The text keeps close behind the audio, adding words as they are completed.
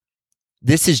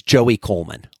This is Joey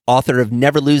Coleman, author of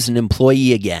Never Lose an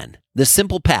Employee Again, The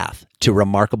Simple Path to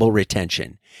Remarkable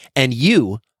Retention. And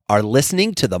you are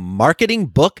listening to the Marketing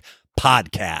Book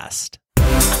Podcast.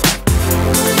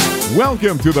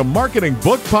 Welcome to the Marketing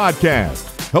Book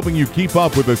Podcast, helping you keep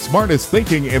up with the smartest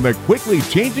thinking in the quickly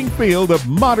changing field of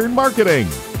modern marketing.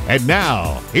 And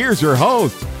now, here's your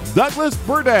host, Douglas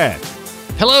Burdett.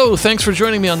 Hello, thanks for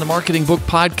joining me on the Marketing Book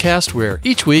Podcast, where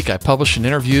each week I publish an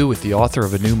interview with the author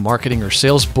of a new marketing or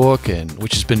sales book, and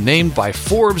which has been named by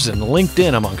Forbes and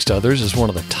LinkedIn, amongst others, as one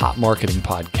of the top marketing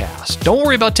podcasts. Don't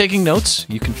worry about taking notes.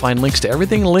 You can find links to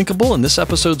everything linkable in this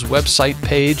episode's website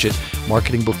page at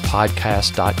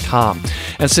marketingbookpodcast.com.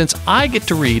 And since I get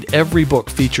to read every book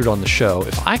featured on the show,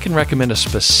 if I can recommend a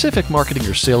specific marketing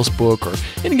or sales book or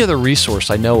any other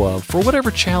resource I know of for whatever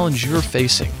challenge you're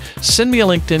facing, send me a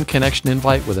LinkedIn connection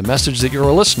invite with a message that you're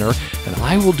a listener, and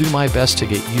I will do my best to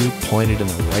get you pointed in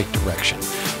the right direction.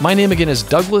 My name again is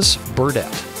Douglas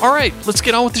Burdett. All right, let's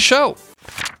get on with the show.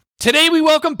 Today we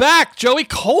welcome back Joey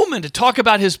Coleman to talk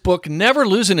about his book, Never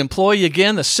Lose an Employee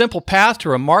Again, The Simple Path to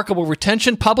Remarkable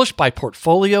Retention, published by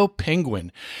Portfolio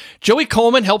Penguin. Joey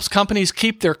Coleman helps companies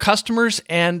keep their customers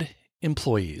and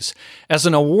employees. As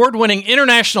an award-winning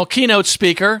international keynote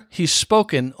speaker, he's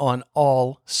spoken on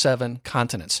all 7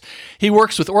 continents. He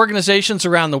works with organizations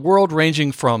around the world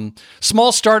ranging from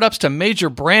small startups to major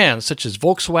brands such as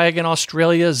Volkswagen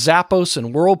Australia, Zappos,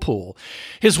 and Whirlpool.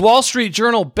 His Wall Street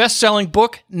Journal best-selling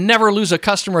book, Never Lose a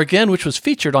Customer Again, which was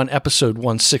featured on episode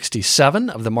 167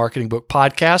 of the Marketing Book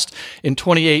Podcast in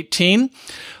 2018,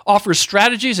 offers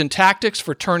strategies and tactics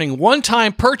for turning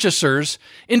one-time purchasers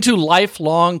into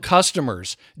lifelong customers.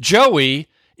 Joey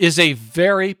is a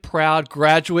very proud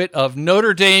graduate of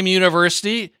Notre Dame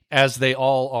University, as they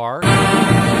all are,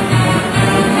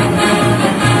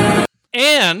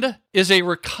 and is a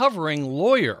recovering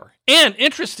lawyer. And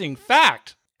interesting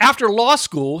fact, after law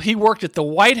school, he worked at the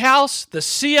White House, the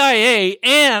CIA,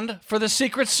 and for the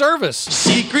Secret Service.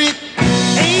 Secret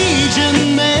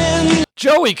agent man.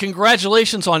 Joey,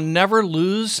 congratulations on Never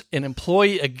Lose an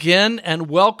Employee Again, and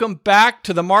welcome back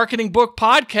to the Marketing Book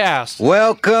Podcast.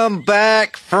 Welcome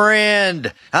back,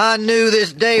 friend. I knew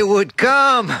this day would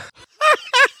come.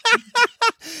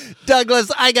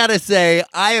 Douglas, I gotta say,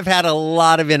 I have had a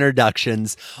lot of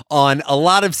introductions on a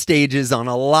lot of stages, on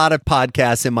a lot of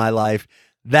podcasts in my life.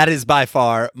 That is by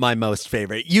far my most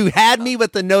favorite. You had me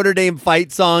with the Notre Dame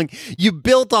fight song. You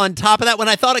built on top of that. When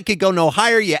I thought it could go no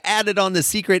higher, you added on the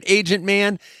secret agent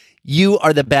man. You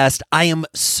are the best. I am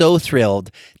so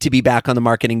thrilled to be back on the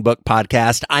Marketing Book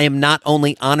Podcast. I am not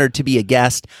only honored to be a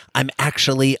guest, I'm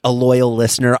actually a loyal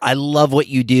listener. I love what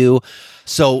you do.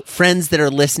 So friends that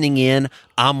are listening in,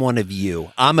 I'm one of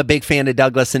you. I'm a big fan of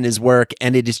Douglas and his work,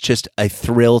 and it is just a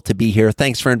thrill to be here.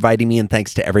 Thanks for inviting me, and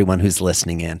thanks to everyone who's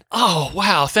listening in. Oh,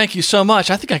 wow. Thank you so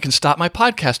much. I think I can stop my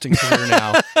podcasting career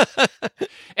now.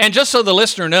 And just so the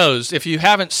listener knows, if you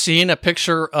haven't seen a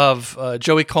picture of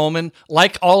Joey Coleman,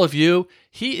 like all of you,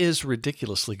 he is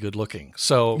ridiculously good looking.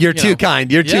 So You're too kind.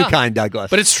 You're too kind, Douglas.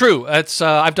 But it's true.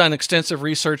 I've done extensive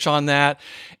research on that.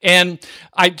 And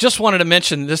I just wanted to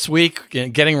mention this week,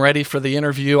 getting ready for the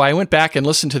interview, I went back and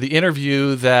listened to the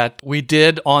interview that we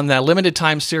did on that limited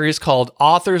time series called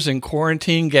Authors in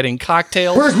Quarantine Getting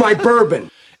Cocktails. Where's my bourbon?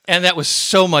 And that was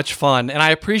so much fun. And I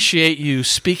appreciate you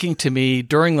speaking to me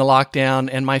during the lockdown,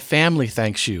 and my family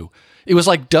thanks you. It was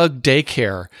like Doug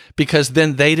Daycare, because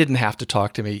then they didn't have to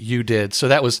talk to me. You did. So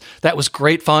that was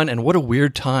great fun, and what a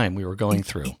weird time we were going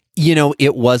through. You know,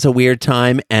 it was a weird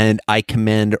time, and I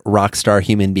commend rock star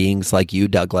human beings like you,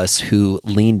 Douglas, who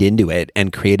leaned into it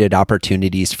and created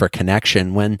opportunities for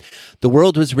connection when the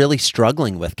world was really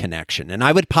struggling with connection. And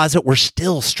I would posit we're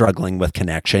still struggling with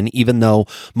connection, even though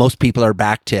most people are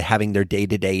back to having their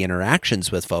day-to-day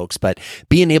interactions with folks. But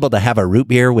being able to have a root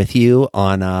beer with you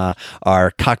on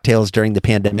our cocktails during the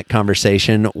pandemic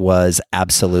conversation was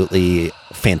absolutely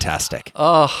fantastic.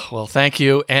 Oh, well, thank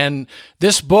you. And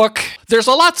this book, there's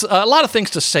a lot of things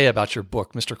to say about your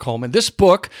book, Mr. Coleman. This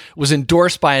book was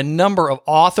endorsed by a number of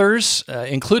authors,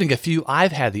 including a few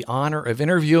I've had the honor of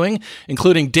interviewing,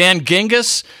 including Dan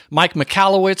Gingiss, Mike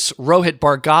Michalowicz, Rohit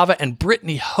Bhargava, and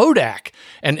Brittany Hodak.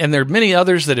 And there are many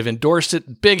others that have endorsed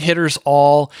it, big hitters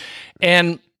all.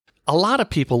 And a lot of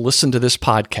people listen to this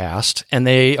podcast, and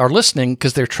they are listening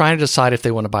because they're trying to decide if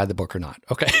they want to buy the book or not.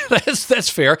 Okay, that's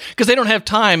fair, because they don't have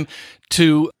time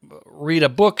to read a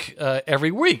book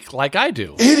every week like I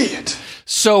do. Idiot.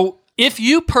 So if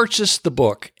you purchase the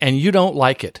book and you don't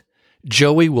like it,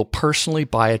 Joey will personally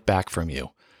buy it back from you.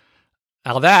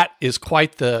 Now that is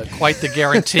quite the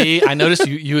guarantee. I noticed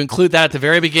you include that at the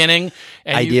very beginning.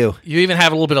 And I do. You even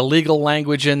have a little bit of legal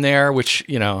language in there, which,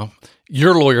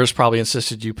 your lawyers probably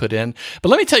insisted you put in. But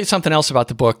let me tell you something else about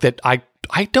the book that I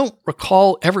don't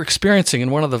recall ever experiencing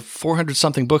in one of the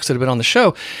 400-something books that have been on the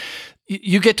show.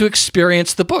 You get to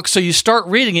experience the book. So you start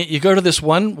reading it, you go to this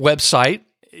one website,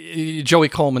 Joey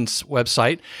Coleman's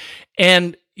website,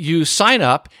 and you sign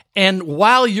up, and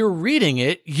while you're reading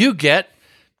it, you get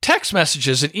text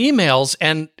messages and emails.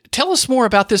 And tell us more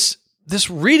about this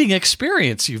reading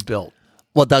experience you've built.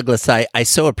 Well, Douglas, I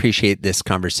so appreciate this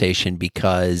conversation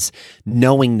because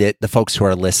knowing that the folks who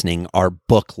are listening are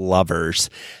book lovers,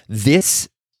 this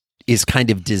is kind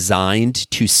of designed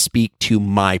to speak to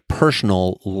my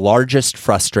personal largest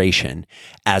frustration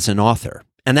as an author.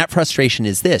 And that frustration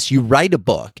is this: you write a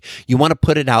book, you want to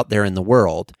put it out there in the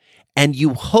world, and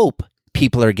you hope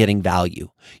people are getting value.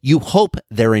 You hope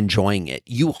they're enjoying it.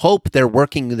 You hope they're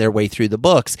working their way through the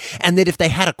books, and that if they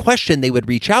had a question, they would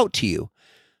reach out to you.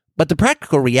 But the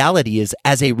practical reality is,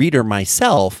 as a reader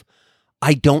myself,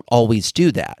 I don't always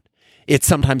do that. It's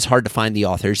sometimes hard to find the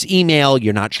author's email.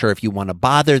 You're not sure if you want to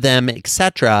bother them,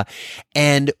 etc.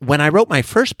 And when I wrote my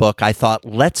first book, I thought,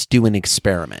 let's do an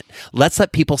experiment. Let's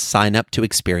let people sign up to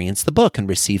experience the book and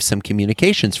receive some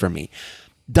communications from me.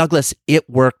 Douglas, it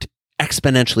worked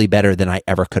exponentially better than I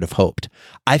ever could have hoped.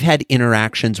 I've had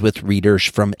interactions with readers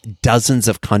from dozens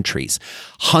of countries,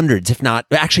 hundreds, if not,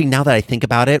 actually, now that I think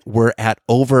about it, we're at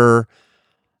over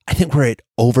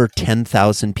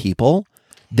 10,000 people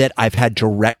that I've had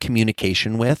direct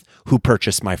communication with who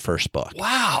purchased my first book.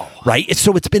 Wow. Right?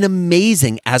 So it's been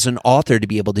amazing as an author to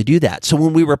be able to do that. So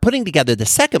when we were putting together the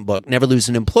second book, Never Lose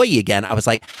an Employee Again, I was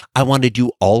like, I want to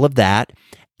do all of that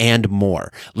and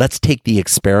more. Let's take the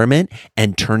experiment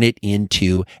and turn it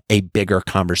into a bigger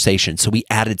conversation. So we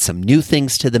added some new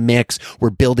things to the mix. We're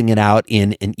building it out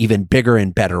in an even bigger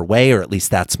and better way, or at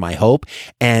least that's my hope.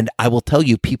 And I will tell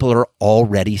you, people are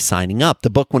already signing up.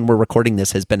 The book, when we're recording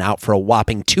this, has been out for a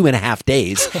whopping 2.5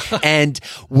 days. And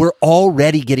we're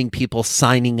already getting people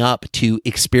signing up to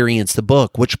experience the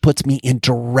book, which puts me in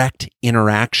direct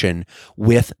interaction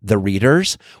with the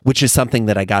readers, which is something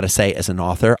that I got to say, as an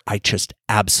author, I just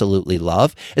absolutely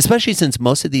love, especially since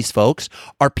most of these folks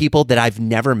are people that I've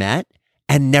never met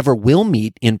and never will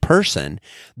meet in person.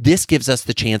 This gives us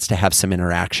the chance to have some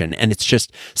interaction, and it's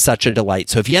just such a delight.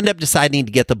 So if you end up deciding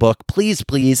to get the book,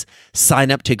 please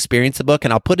sign up to experience the book.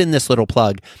 And I'll put in this little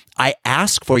plug. I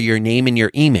ask for your name and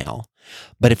your email,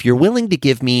 but if you're willing to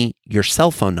give me your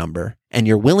cell phone number and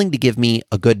you're willing to give me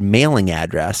a good mailing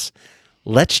address,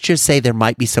 let's just say there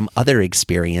might be some other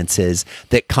experiences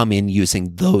that come in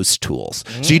using those tools.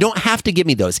 So you don't have to give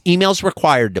me those. Email's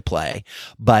required to play,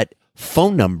 but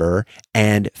phone number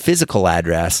and physical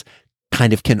address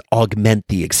kind of can augment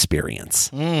the experience.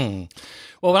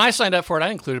 Well, when I signed up for it, I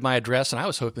included my address, and I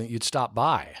was hoping that you'd stop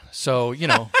by. So,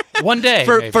 one day.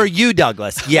 For you,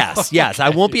 Douglas, yes, yes. I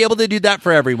won't be able to do that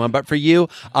for everyone, but for you,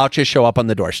 I'll just show up on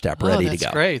the doorstep ready to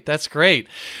go. That's great.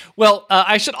 Well,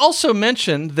 I should also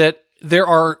mention that there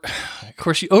are, of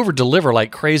course, you over-deliver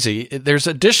like crazy. There's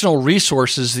additional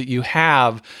resources that you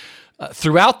have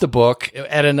throughout the book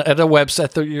at a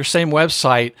website, your same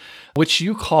website, which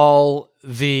you call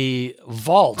the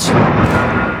Vault.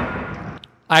 I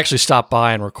actually stopped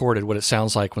by and recorded what it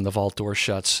sounds like when the vault door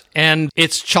shuts, and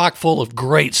it's chock full of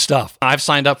great stuff. I've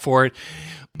signed up for it.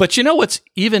 But you know what's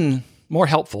even more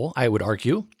helpful, I would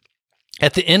argue?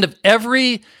 At the end of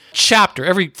every chapter,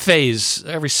 every phase,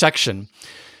 every section,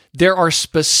 there are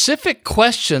specific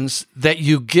questions that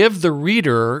you give the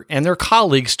reader and their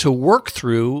colleagues to work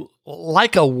through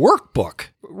like a workbook,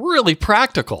 really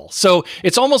practical. So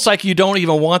it's almost like you don't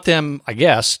even want them, I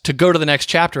guess, to go to the next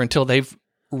chapter until they've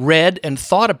read and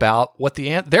thought about what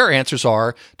their answers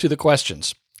are to the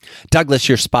questions. Douglas,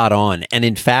 you're spot on. And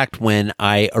in fact, when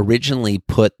I originally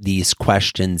put these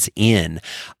questions in,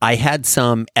 I had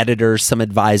some editors, some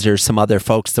advisors, some other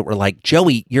folks that were like,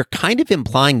 Joey, you're kind of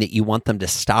implying that you want them to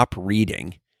stop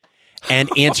reading and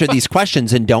answer these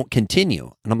questions and don't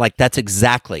continue. And I'm like, that's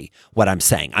exactly what I'm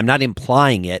saying. I'm not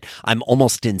implying it. I'm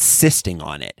almost insisting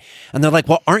on it. And they're like,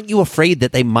 well, aren't you afraid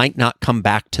that they might not come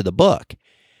back to the book?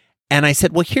 And I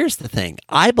said, well, here's the thing.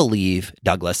 I believe,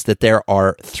 Douglas, that there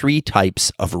are 3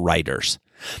 types of writers.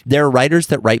 There are writers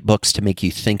that write books to make you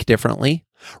think differently,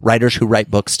 writers who write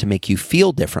books to make you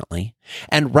feel differently,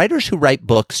 and writers who write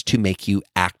books to make you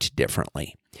act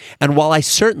differently. And while I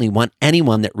certainly want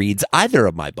anyone that reads either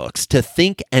of my books to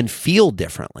think and feel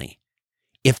differently,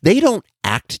 if they don't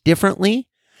act differently,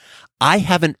 I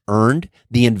haven't earned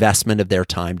the investment of their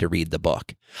time to read the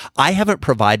book. I haven't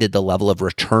provided the level of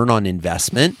return on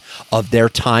investment of their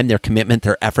time, their commitment,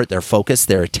 their effort, their focus,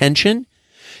 their attention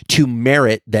to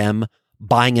merit them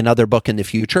buying another book in the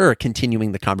future or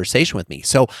continuing the conversation with me.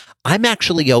 So I'm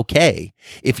actually okay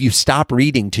if you stop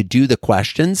reading to do the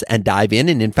questions and dive in.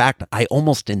 And in fact, I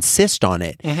almost insist on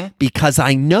it because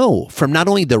I know from not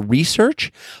only the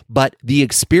research, but the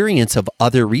experience of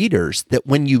other readers that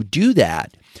when you do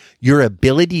that, your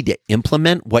ability to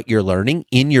implement what you're learning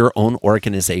in your own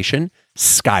organization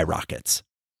skyrockets.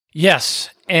 Yes.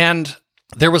 And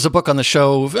there was a book on the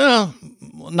show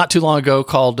not too long ago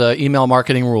called Email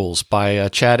Marketing Rules by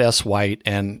Chad S. White.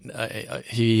 And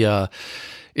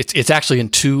it's actually in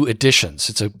 2 editions.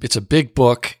 It's a big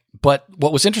book. But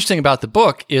what was interesting about the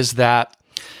book is that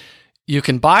you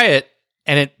can buy it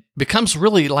and it becomes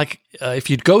really like if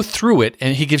you'd go through it,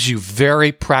 and he gives you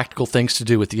very practical things to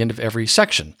do at the end of every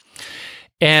section.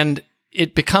 And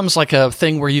it becomes like a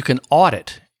thing where you can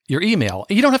audit your email.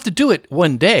 You don't have to do it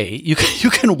one day. You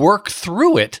can work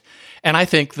through it. And I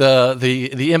think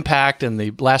the impact and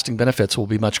the lasting benefits will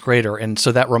be much greater. And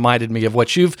so that reminded me of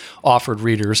what you've offered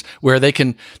readers, where they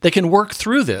can work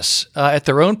through this at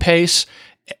their own pace.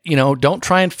 Don't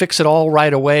try and fix it all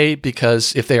right away,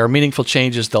 because if they are meaningful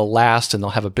changes, they'll last and they'll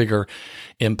have a bigger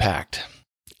impact.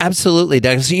 Absolutely,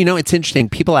 Doug. So, it's interesting.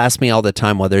 People ask me all the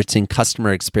time, whether it's in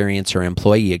customer experience or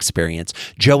employee experience,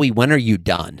 Joey, when are you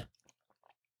done?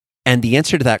 And the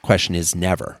answer to that question is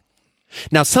never.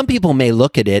 Now, some people may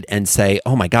look at it and say,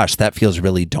 oh my gosh, that feels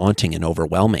really daunting and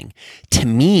overwhelming. To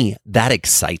me, that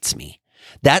excites me.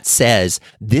 That says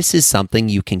this is something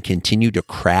you can continue to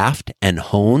craft and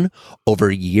hone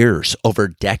over years, over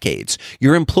decades.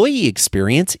 Your employee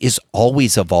experience is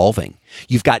always evolving.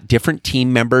 You've got different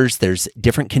team members. There's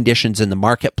different conditions in the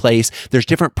marketplace. There's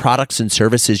different products and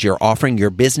services you're offering. Your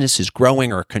business is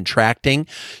growing or contracting.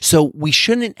 So we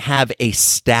shouldn't have a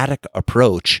static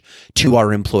approach to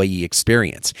our employee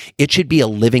experience. It should be a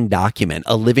living document,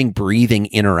 a living, breathing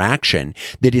interaction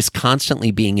that is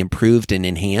constantly being improved and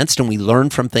enhanced. And we learn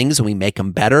from things and we make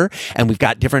them better. And we've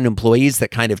got different employees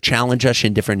that kind of challenge us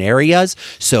in different areas.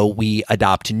 So we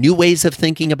adopt new ways of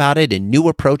thinking about it and new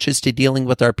approaches to dealing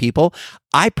with our people.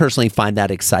 I personally find that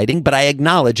exciting, but I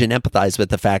acknowledge and empathize with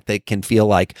the fact that it can feel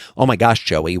like, oh my gosh,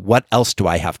 Joey, what else do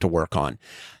I have to work on?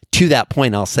 To that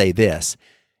point, I'll say this.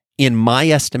 In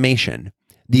my estimation,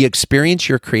 the experience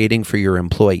you're creating for your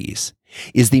employees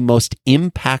is the most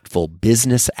impactful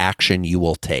business action you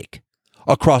will take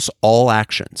across all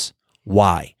actions.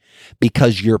 Why?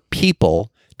 Because your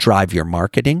people drive your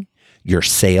marketing, your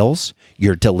sales,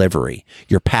 your delivery,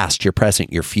 your past, your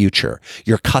present, your future,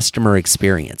 your customer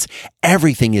experience.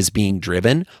 Everything is being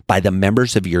driven by the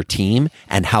members of your team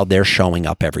and how they're showing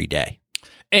up every day.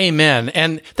 Amen.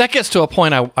 And that gets to a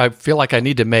point I feel like I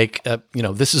need to make.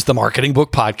 This is the Marketing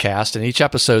Book Podcast, and each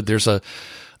episode there's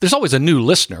always a new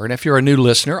listener. And if you're a new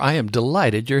listener, I am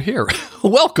delighted you're here.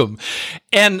 Welcome.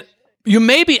 And you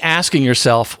may be asking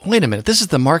yourself, wait a minute, this is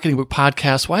the Marketing Book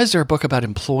Podcast. Why is there a book about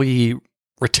employee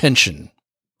retention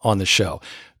on the show?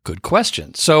 Good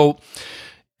question. So,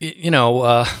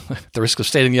 at the risk of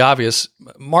stating the obvious,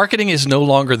 marketing is no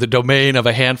longer the domain of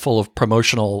a handful of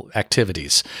promotional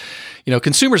activities.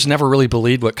 Consumers never really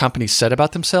believed what companies said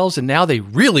about themselves, and now they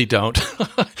really don't.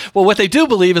 Well, what they do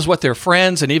believe is what their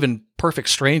friends and even perfect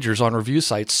strangers on review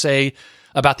sites say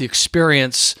about the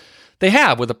experience they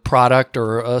have with a product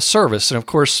or a service. And of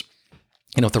course,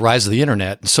 with the rise of the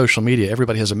internet and social media,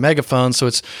 everybody has a megaphone, so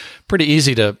it's pretty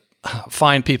easy to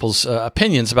find people's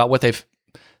opinions about what they've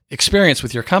experienced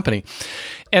with your company.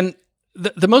 And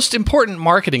the most important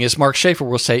marketing, as Mark Schaefer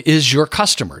will say, is your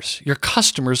customers. Your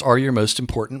customers are your most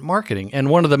important marketing. And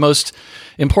one of the most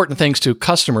important things to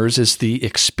customers is the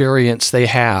experience they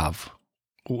have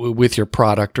with your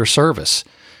product or service.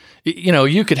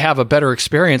 You could have a better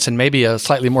experience and maybe a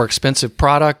slightly more expensive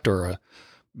product, or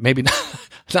maybe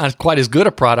not quite as good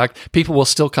a product. People will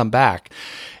still come back.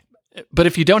 But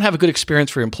if you don't have a good experience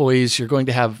for your employees, you're going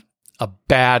to have a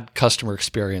bad customer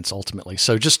experience ultimately.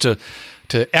 So just to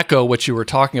echo what you were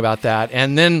talking about that.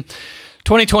 And then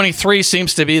 2023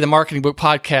 seems to be the Marketing Book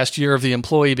Podcast year of the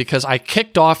employee, because I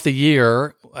kicked off the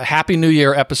year, a Happy New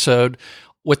Year episode,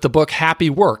 with the book Happy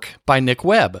Work by Nick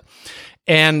Webb.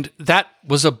 And that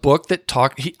was a book that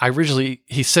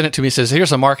he sent it to me. He says,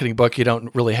 here's a marketing book you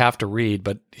don't really have to read.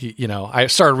 But I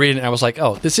started reading it and I was like,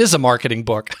 oh, this is a marketing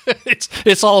book.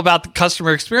 It's all about the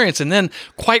customer experience. And then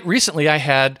quite recently I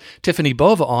had Tiffany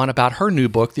Bova on about her new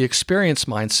book, The Experience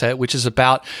Mindset, which is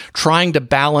about trying to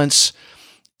balance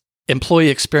employee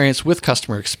experience with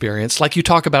customer experience, like you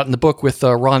talk about in the book with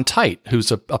Ron Tite,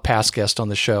 who's a past guest on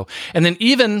the show. And then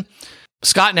even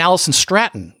Scott and Allison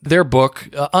Stratton, their book,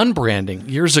 Unbranding,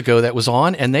 years ago that was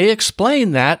on, and they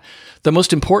explain that the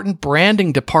most important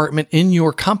branding department in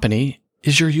your company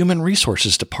is your human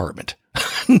resources department.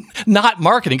 not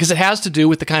marketing, because it has to do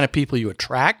with the kind of people you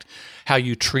attract, how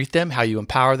you treat them, how you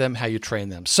empower them, how you train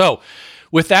them. So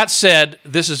with that said,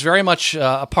 this is very much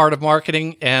a part of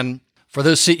marketing. And for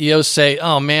those CEOs say,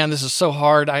 oh man, this is so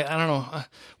hard. I don't know.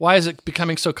 Why is it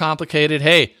becoming so complicated?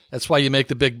 Hey, that's why you make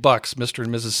the big bucks, Mr.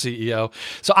 and Mrs. CEO.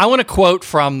 So I want to quote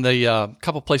from the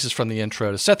couple places from the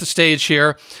intro to set the stage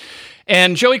here.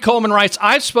 And Joey Coleman writes,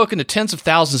 I've spoken to tens of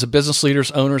thousands of business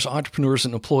leaders, owners, entrepreneurs,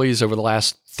 and employees over the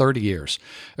last 30 years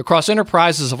across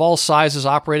enterprises of all sizes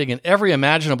operating in every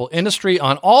imaginable industry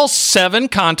on all 7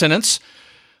 continents.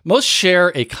 Most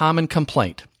share a common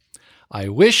complaint. I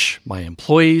wish my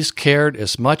employees cared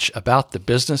as much about the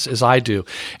business as I do.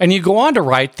 And you go on to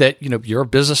write that, you're a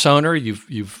business owner.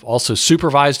 You've also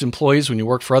supervised employees when you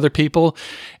work for other people.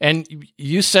 And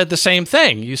you said the same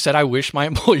thing. You said, I wish my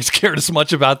employees cared as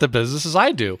much about the business as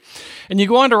I do. And you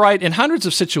go on to write, in hundreds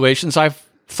of situations, I've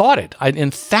thought it.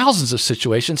 In thousands of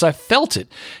situations, I've felt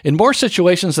it. In more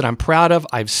situations that I'm proud of,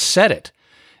 I've said it.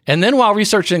 And then while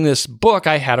researching this book,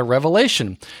 I had a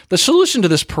revelation. The solution to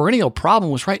this perennial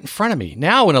problem was right in front of me.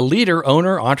 Now, when a leader,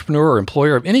 owner, entrepreneur, or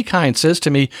employer of any kind says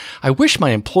to me, I wish my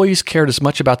employees cared as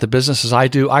much about the business as I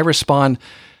do, I respond,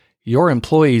 your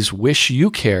employees wish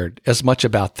you cared as much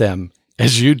about them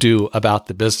as you do about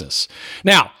the business.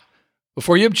 Now,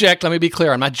 before you object, let me be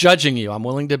clear. I'm not judging you. I'm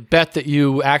willing to bet that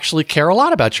you actually care a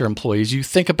lot about your employees. You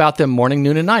think about them morning,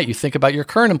 noon, and night. You think about your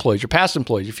current employees, your past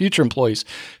employees, your future employees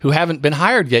who haven't been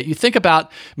hired yet. You think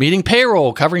about meeting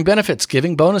payroll, covering benefits,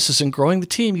 giving bonuses, and growing the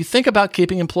team. You think about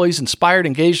keeping employees inspired,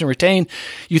 engaged, and retained.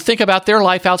 You think about their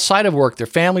life outside of work, their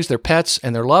families, their pets,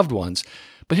 and their loved ones.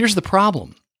 But here's the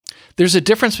problem. There's a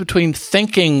difference between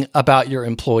thinking about your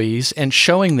employees and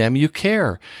showing them you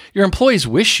care. Your employees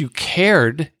wish you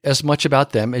cared as much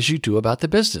about them as you do about the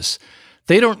business.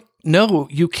 They don't know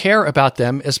you care about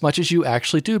them as much as you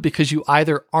actually do because you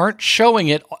either aren't showing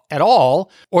it at all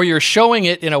or you're showing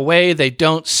it in a way they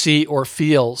don't see or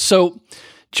feel. So,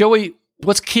 Joey,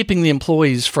 what's keeping the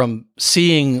employees from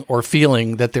seeing or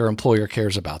feeling that their employer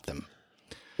cares about them?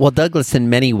 Well, Douglas, in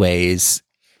many ways,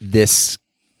 this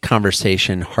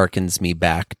conversation harkens me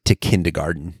back to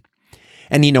kindergarten.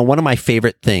 And one of my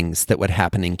favorite things that would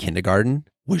happen in kindergarten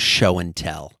was show and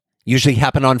tell. Usually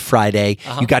happened on Friday.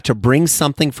 You got to bring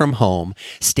something from home,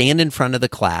 stand in front of the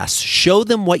class, show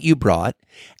them what you brought,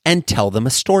 and tell them a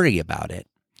story about it.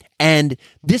 And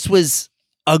this was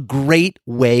a great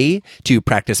way to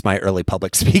practice my early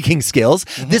public speaking skills.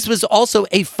 This was also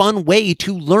a fun way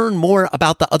to learn more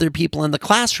about the other people in the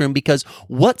classroom because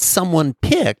what someone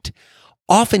picked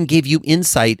often gave you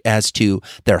insight as to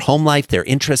their home life, their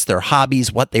interests, their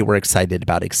hobbies, what they were excited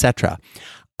about, etc.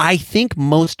 I think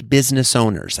most business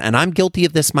owners, and I'm guilty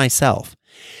of this myself,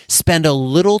 spend a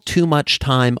little too much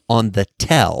time on the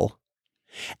tell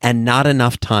and not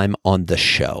enough time on the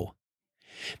show.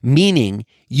 Meaning,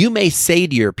 you may say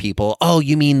to your people, oh,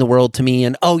 you mean the world to me,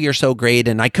 and oh, you're so great,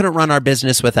 and I couldn't run our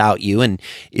business without you. And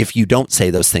if you don't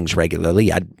say those things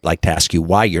regularly, I'd like to ask you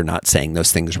why you're not saying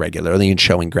those things regularly and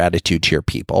showing gratitude to your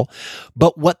people.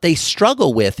 But what they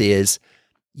struggle with is,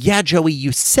 yeah, Joey,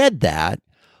 you said that,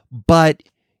 but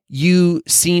you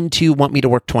seem to want me to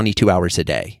work 22 hours a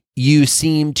day. You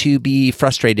seem to be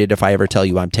frustrated if I ever tell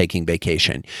you I'm taking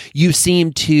vacation. You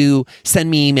seem to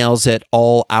send me emails at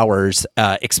all hours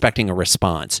expecting a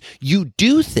response. You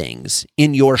do things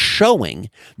in your showing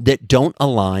that don't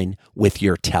align with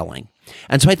your telling.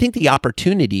 And so I think the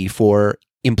opportunity for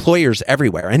employers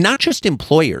everywhere, and not just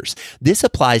employers, this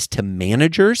applies to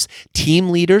managers, team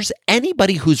leaders,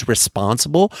 anybody who's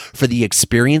responsible for the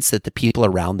experience that the people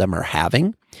around them are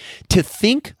having, to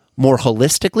think more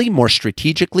holistically, more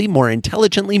strategically, more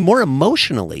intelligently, more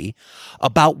emotionally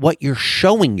about what you're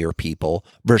showing your people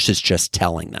versus just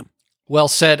telling them. Well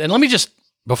said. And let me just,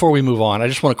 before we move on, I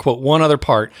just want to quote one other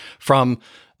part from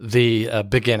the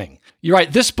beginning. You're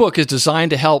right. This book is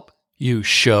designed to help you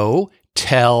show,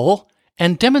 tell,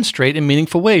 and demonstrate in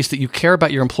meaningful ways that you care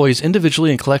about your employees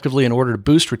individually and collectively in order to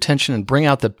boost retention and bring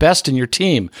out the best in your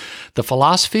team. The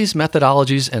philosophies,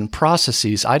 methodologies, and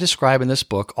processes I describe in this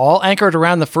book, all anchored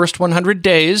around the first 100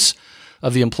 days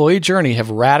of the employee journey,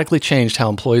 have radically changed how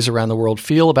employees around the world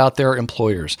feel about their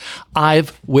employers.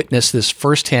 I've witnessed this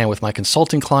firsthand with my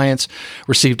consulting clients,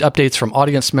 received updates from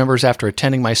audience members after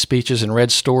attending my speeches, and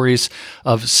read stories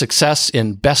of success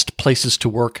in Best Places to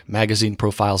Work magazine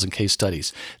profiles and case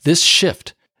studies. This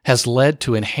shift has led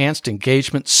to enhanced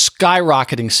engagement,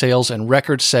 skyrocketing sales, and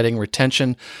record-setting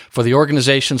retention for the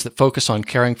organizations that focus on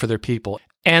caring for their people.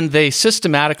 And they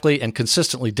systematically and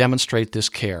consistently demonstrate this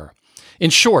care. In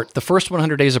short, the first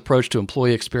 100 days approach to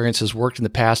employee experience has worked in the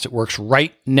past, it works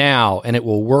right now, and it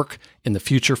will work in the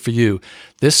future for you.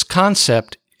 This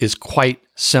concept is quite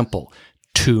simple.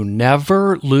 To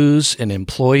never lose an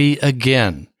employee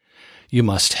again, you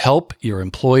must help your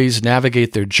employees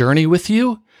navigate their journey with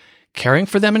you, caring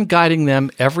for them and guiding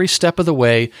them every step of the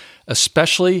way,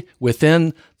 especially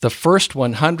within the first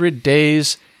 100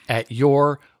 days at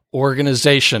your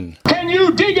organization. Can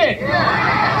you dig it?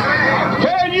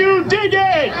 Can you dig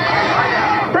it?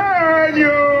 Can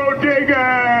you dig it?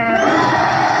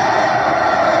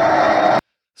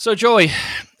 So, Joey,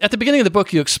 at the beginning of the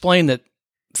book, you explain that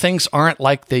things aren't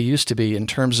like they used to be in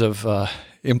terms of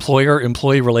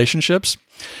employer-employee relationships.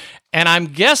 And I'm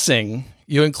guessing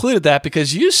you included that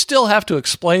because you still have to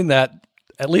explain that,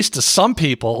 at least to some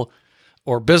people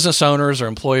or business owners or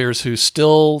employers who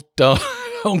still don't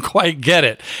quite get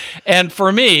it. And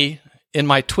for me, in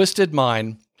my twisted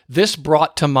mind, this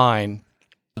brought to mind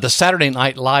the Saturday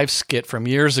Night Live skit from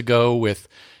years ago with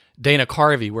Dana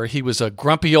Carvey, where he was a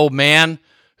grumpy old man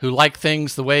who liked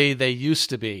things the way they used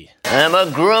to be. I'm a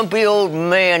grumpy old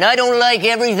man. I don't like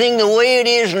everything the way it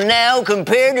is now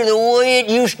compared to the way it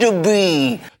used to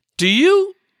be. Do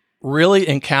you really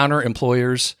encounter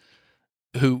employers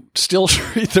who still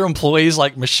treat their employees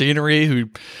like machinery, who,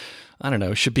 I don't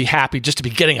know, should be happy just to be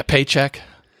getting a paycheck?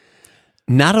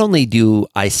 Not only do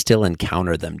I still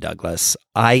encounter them, Douglas,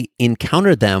 I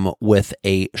encounter them with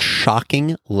a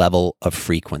shocking level of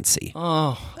frequency.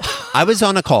 Oh. I was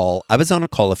on a call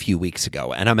a few weeks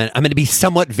ago, and I'm going to be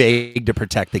somewhat vague to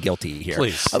protect the guilty here.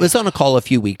 Please. I was on a call a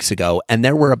few weeks ago, and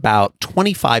there were about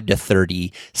 25 to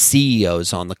 30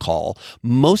 CEOs on the call.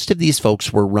 Most of these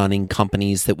folks were running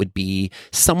companies that would be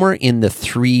somewhere in the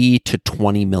 $3 to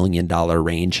 $20 million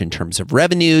range in terms of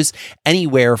revenues,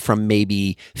 anywhere from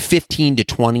maybe 15 to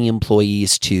 20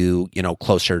 employees to,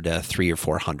 closer to 300 or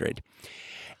 400.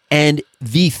 And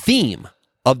the theme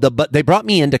but they brought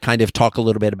me in to kind of talk a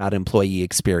little bit about employee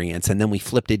experience, and then we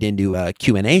flipped it into a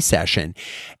Q&A session.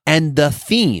 And the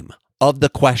theme of the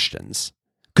questions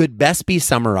could best be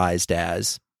summarized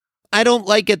as, I don't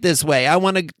like it this way. I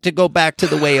want to go back to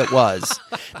the way it was.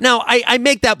 Now, I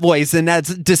make that voice, and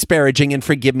that's disparaging, and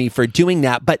forgive me for doing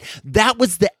that, but that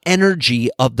was the energy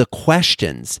of the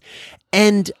questions.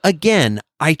 And again,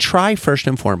 I try first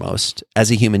and foremost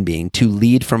as a human being to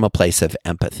lead from a place of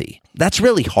empathy. That's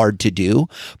really hard to do,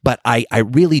 but I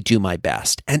really do my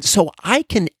best. And so I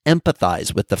can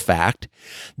empathize with the fact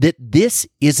that this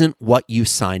isn't what you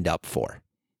signed up for.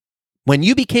 When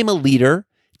you became a leader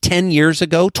 10 years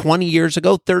ago, 20 years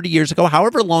ago, 30 years ago,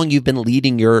 however long you've been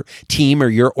leading your team or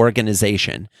your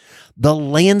organization, the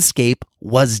landscape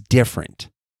was different.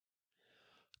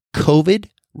 COVID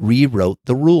rewrote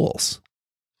the rules.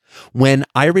 When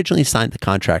I originally signed the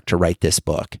contract to write this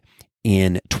book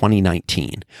in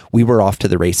 2019, we were off to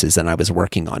the races and I was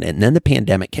working on it. And then the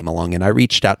pandemic came along and I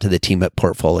reached out to the team at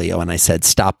Portfolio and I said,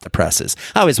 stop the presses.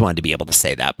 I always wanted to be able to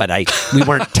say that, but we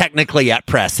weren't technically at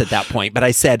press at that point. But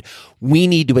I said, we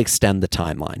need to extend the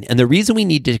timeline. And the reason we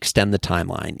need to extend the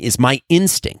timeline is my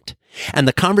instinct and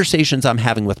the conversations I'm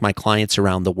having with my clients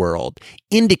around the world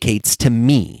indicates to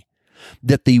me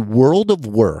that the world of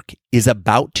work is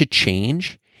about to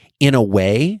change in a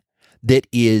way that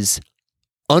is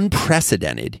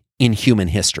unprecedented in human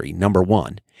history, number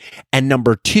one. And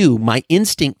number two, my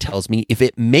instinct tells me if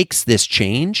it makes this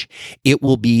change, it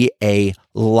will be a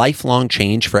lifelong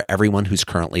change for everyone who's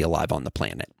currently alive on the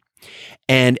planet.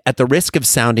 And at the risk of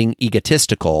sounding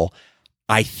egotistical,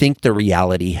 I think the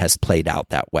reality has played out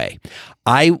that way.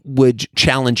 I would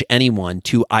challenge anyone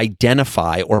to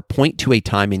identify or point to a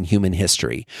time in human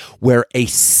history where a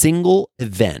single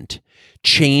event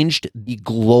changed the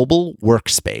global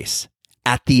workspace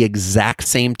at the exact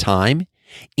same time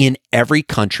in every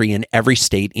country, in every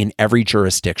state, in every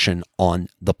jurisdiction on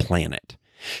the planet.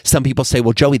 Some people say,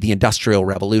 well, Joey, the Industrial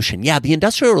Revolution. Yeah, the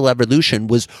Industrial Revolution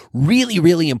was really,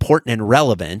 really important and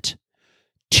relevant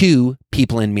to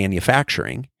people in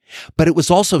manufacturing, but it was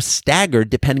also staggered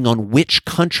depending on which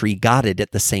country got it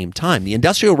at the same time. The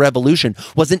Industrial Revolution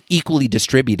wasn't equally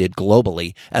distributed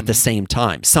globally at the same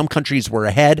time. Some countries were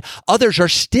ahead. Others are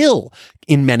still,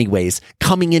 in many ways,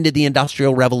 coming into the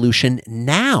Industrial Revolution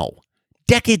now,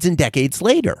 decades and decades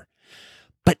later.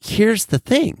 But here's the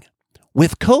thing.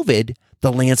 With COVID,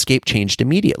 the landscape changed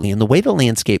immediately. And the way the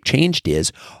landscape changed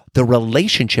is the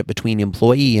relationship between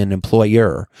employee and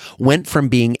employer went from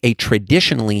being a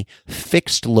traditionally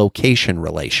fixed location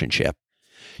relationship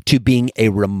to being a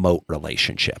remote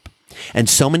relationship. And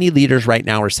so many leaders right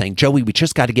now are saying, Joey, we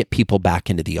just got to get people back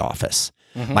into the office.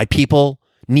 My people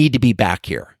need to be back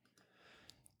here.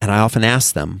 And I often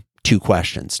ask them two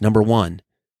questions. Number one,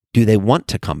 do they want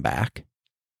to come back?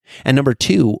 And number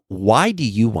two, why do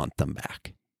you want them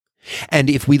back? And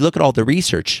if we look at all the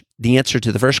research, the answer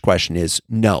to the first question is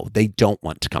no, they don't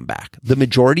want to come back. The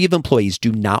majority of employees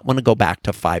do not want to go back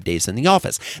to 5 days in the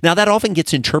office. Now, that often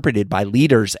gets interpreted by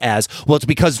leaders as, well, it's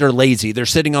because they're lazy. They're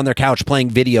sitting on their couch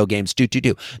playing video games.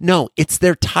 No, it's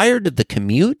they're tired of the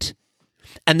commute.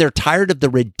 And they're tired of the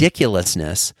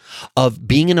ridiculousness of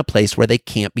being in a place where they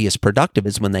can't be as productive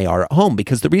as when they are at home,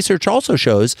 because the research also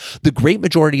shows the great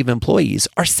majority of employees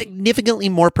are significantly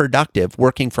more productive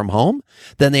working from home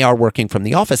than they are working from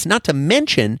the office. Not to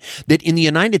mention that in the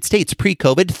United States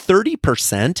pre-COVID,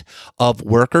 30% of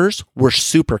workers were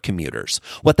super commuters.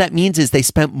 What that means is they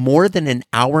spent more than an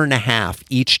hour and a half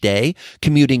each day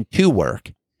commuting to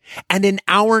work and an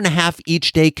hour and a half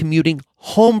each day commuting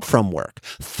home from work.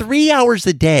 3 hours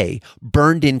a day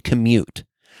burned in commute.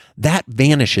 That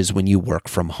vanishes when you work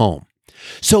from home.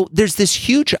 So there's this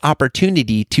huge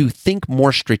opportunity to think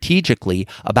more strategically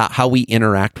about how we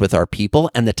interact with our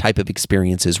people and the type of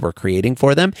experiences we're creating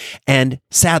for them. And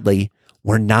sadly,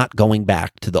 we're not going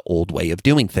back to the old way of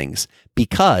doing things,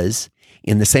 because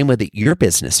in the same way that your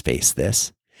business faced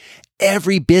this,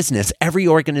 every business, every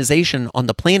organization on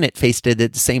the planet faced it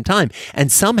at the same time.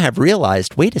 And some have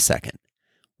realized, wait a second,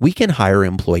 we can hire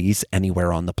employees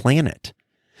anywhere on the planet.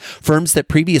 Firms that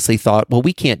previously thought, well,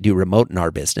 we can't do remote in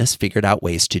our business, figured out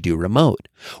ways to do remote,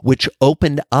 which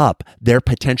opened up their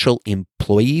potential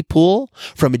employee pool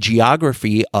from a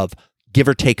geography of give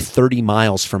or take 30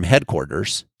 miles from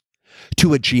headquarters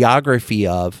to a geography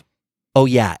of, oh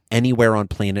yeah, anywhere on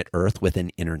planet Earth with an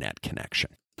internet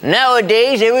connection.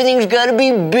 Nowadays, everything's got to be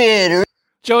better.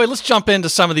 Joey, let's jump into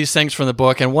some of these things from the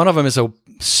book, and one of them is a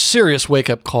serious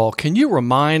wake-up call. Can you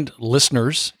remind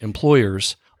listeners,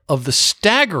 employers, of the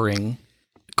staggering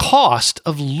cost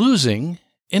of losing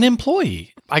an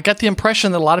employee? I got the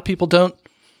impression that a lot of people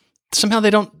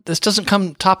this doesn't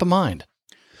come top of mind.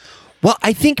 Well,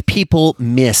 I think people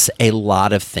miss a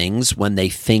lot of things when they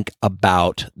think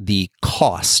about the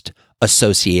cost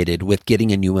associated with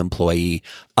getting a new employee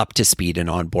up to speed and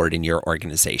on board in your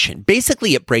organization.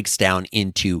 Basically, it breaks down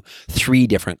into three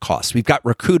different costs. We've got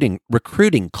recruiting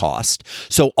cost.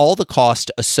 So all the cost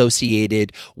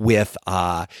associated with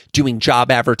doing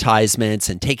job advertisements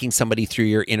and taking somebody through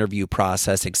your interview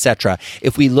process, etc.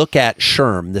 If we look at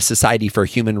SHRM, the Society for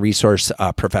Human Resource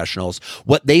Professionals,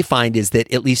 what they find is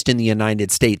that, at least in the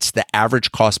United States, the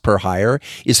average cost per hire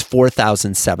is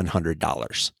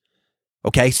 $4,700.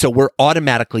 Okay, so we're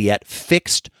automatically at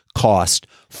fixed cost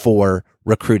for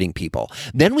recruiting people.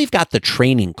 Then we've got the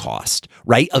training cost,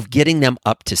 right, of getting them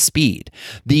up to speed.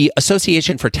 The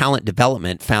Association for Talent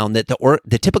Development found that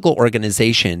the typical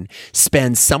organization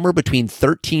spends somewhere between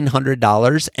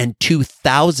 $1,300 and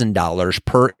 $2,000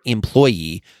 per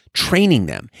employee training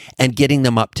them and getting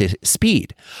them up to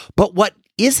speed. But what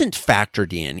isn't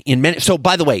factored in many. So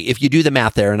by the way, if you do the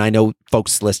math there, and I know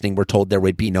folks listening were told there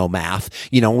would be no math,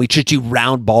 we should do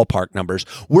round ballpark numbers.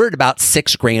 We're at about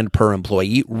 $6,000 per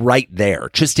employee right there,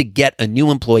 just to get a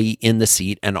new employee in the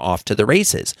seat and off to the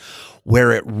races.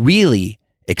 Where it really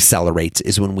accelerates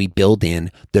is when we build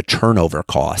in the turnover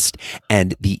cost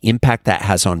and the impact that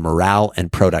has on morale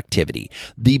and productivity.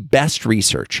 The best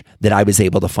research that I was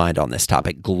able to find on this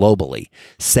topic globally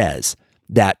says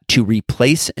that to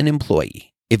replace an employee,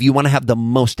 if you want to have the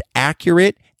most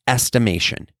accurate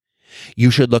estimation, you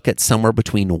should look at somewhere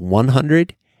between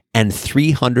 100 and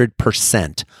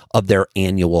 300% of their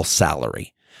annual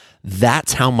salary.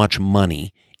 That's how much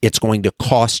money it's going to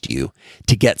cost you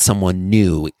to get someone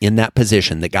new in that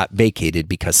position that got vacated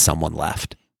because someone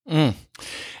left. And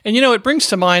it brings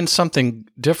to mind something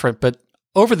different, but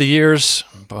over the years,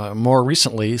 more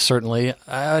recently, certainly,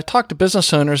 I talked to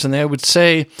business owners and they would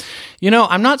say,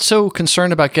 I'm not so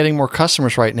concerned about getting more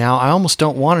customers right now. I almost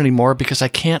don't want any more because I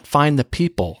can't find the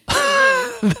people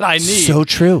that I need. So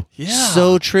true. Yeah.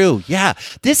 So true. Yeah.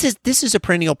 This is a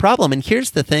perennial problem. And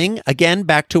here's the thing, again,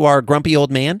 back to our grumpy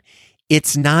old man,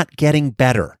 it's not getting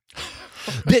better.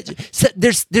 So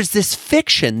there's this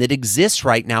fiction that exists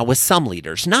right now with some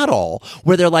leaders, not all,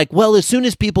 where they're like, well, as soon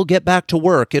as people get back to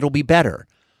work, it'll be better.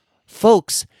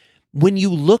 Folks, when you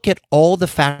look at all the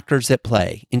factors at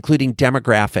play, including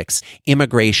demographics,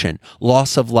 immigration,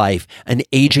 loss of life, an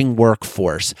aging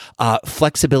workforce,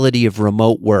 flexibility of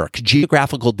remote work,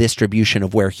 geographical distribution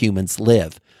of where humans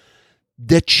live,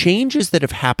 the changes that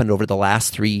have happened over the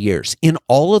last 3 years in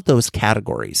all of those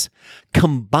categories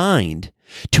combined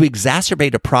to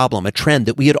exacerbate a problem, a trend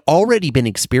that we had already been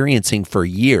experiencing for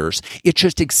years. It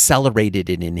just accelerated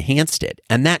and enhanced it.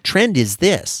 And that trend is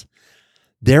this: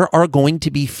 there are going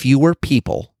to be fewer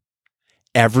people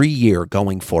every year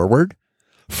going forward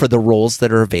for the roles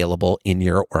that are available in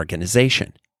your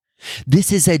organization.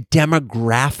 This is a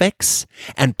demographics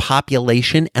and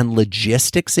population and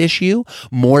logistics issue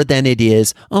more than it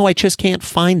is, oh, I just can't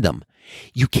find them.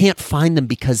 You can't find them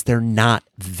because they're not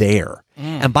there.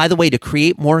 And by the way, to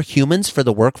create more humans for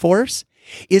the workforce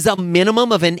is a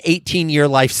minimum of an 18-year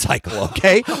life cycle,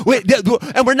 okay?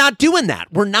 And we're not doing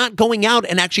that. We're not going out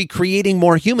and actually creating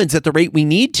more humans at the rate we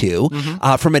need to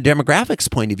from a demographics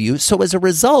point of view. So as a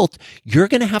result, you're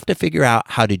going to have to figure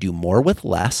out how to do more with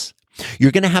less.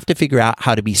 You're going to have to figure out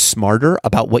how to be smarter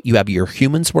about what you have your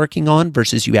humans working on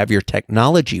versus you have your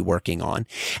technology working on.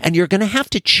 And you're going to have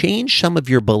to change some of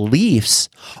your beliefs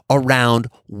around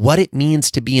what it means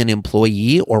to be an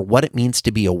employee or what it means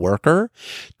to be a worker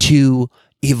to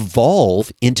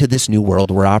evolve into this new world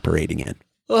we're operating in.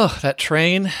 Oh, that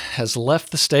train has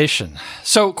left the station.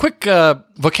 So, quick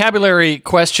vocabulary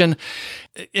question.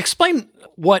 Explain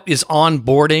what is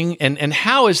onboarding and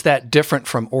how is that different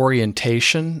from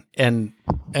orientation and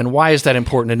why is that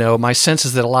important to know? My sense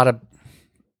is that a lot of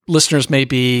listeners may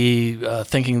be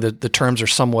thinking that the terms are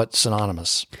somewhat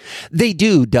synonymous. They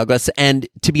do, Douglas. And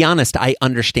to be honest, I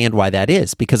understand why that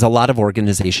is because a lot of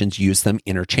organizations use them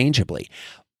interchangeably.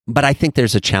 But I think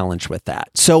there's a challenge with that.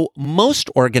 So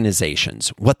most organizations,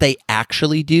 what they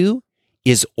actually do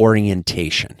is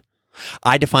orientation.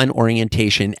 I define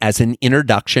orientation as an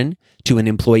introduction to an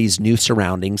employee's new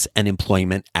surroundings and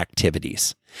employment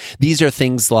activities. These are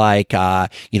things like,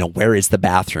 where is the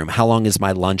bathroom? How long is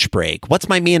my lunch break? What's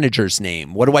my manager's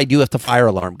name? What do I do if the fire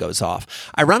alarm goes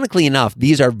off? Ironically enough,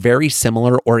 these are very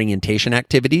similar orientation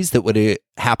activities that would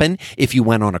happen if you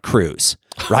went on a cruise.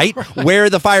 Right? Where are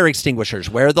the fire extinguishers?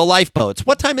 Where are the lifeboats?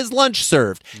 What time is lunch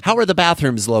served? How are the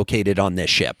bathrooms located on this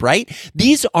ship? Right?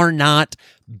 These are not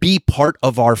be part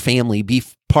of our family, be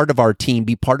part of our team,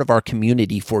 be part of our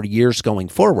community for years going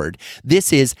forward.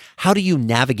 This is how do you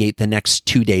navigate the next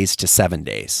 2 days to 7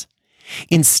 days?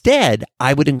 Instead,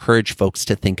 I would encourage folks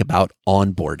to think about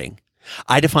onboarding.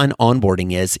 I define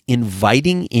onboarding as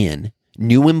inviting in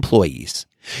new employees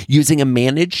using a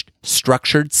managed,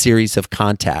 structured series of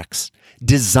contacts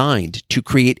designed to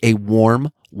create a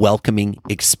warm, welcoming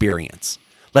experience.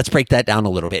 Let's break that down a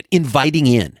little bit. Inviting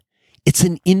in. It's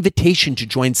an invitation to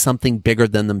join something bigger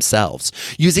than themselves.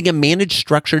 Using a managed,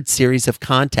 structured series of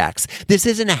contacts. This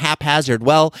isn't a haphazard,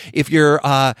 well, if your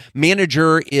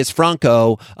manager is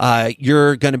Franco,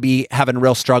 you're going to be having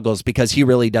real struggles because he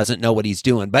really doesn't know what he's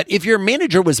doing. But if your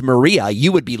manager was Maria,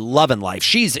 you would be loving life.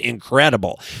 She's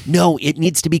incredible. No, it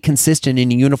needs to be consistent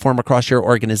and uniform across your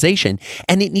organization,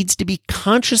 and it needs to be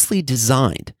consciously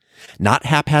designed, not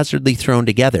haphazardly thrown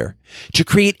together, to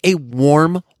create a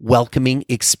warm, welcoming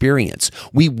experience.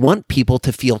 We want people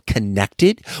to feel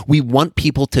connected. We want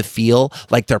people to feel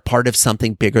like they're part of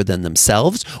something bigger than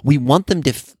themselves. We want them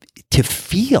to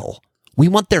feel. We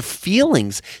want their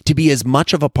feelings to be as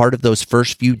much of a part of those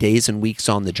first few days and weeks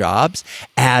on the jobs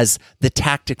as the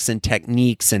tactics and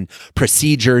techniques and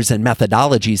procedures and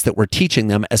methodologies that we're teaching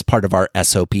them as part of our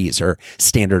SOPs or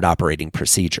standard operating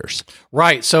procedures.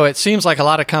 Right. So it seems like a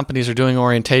lot of companies are doing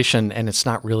orientation and it's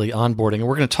not really onboarding. And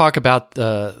we're going to talk about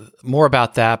more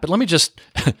about that. But let me just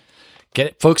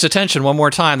get folks' attention one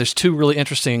more time. There's two really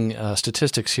interesting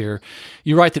statistics here.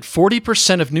 You write that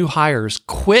 40% of new hires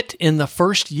quit in the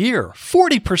first year.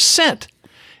 40%.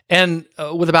 And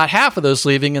with about half of those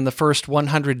leaving in the first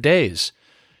 100 days.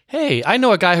 Hey, I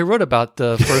know a guy who wrote about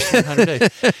the first 100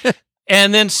 days.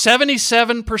 And then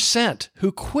 77%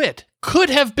 who quit could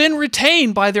have been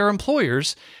retained by their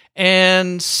employers.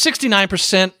 And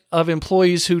 69% of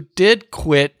employees who did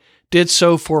quit did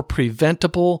so for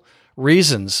preventable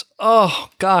reasons. Oh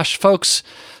gosh, folks,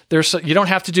 you don't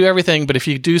have to do everything, but if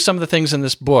you do some of the things in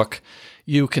this book,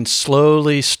 you can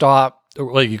slowly stop,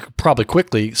 well, you could probably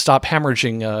quickly stop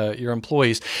hemorrhaging your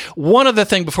employees. One other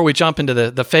thing before we jump into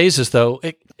the phases, though,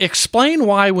 explain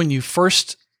why when you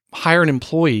first hire an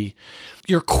employee,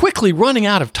 you're quickly running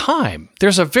out of time.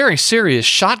 There's a very serious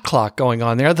shot clock going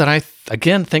on there that I,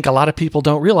 again, think a lot of people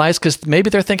don't realize because maybe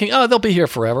they're thinking, oh, they'll be here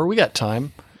forever. We got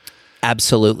time.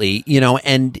 Absolutely.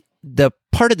 And the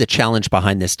part of the challenge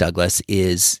behind this, Douglas,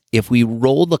 is if we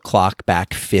roll the clock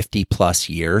back 50 plus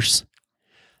years,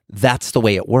 that's the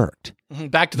way it worked.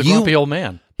 Back to the grumpy old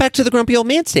man. Back to the grumpy old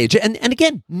man stage. And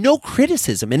again, no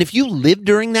criticism. And if you lived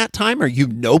during that time or you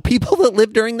know people that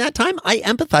lived during that time, I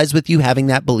empathize with you having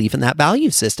that belief in that value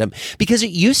system because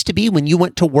it used to be when you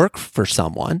went to work for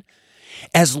someone,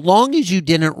 as long as you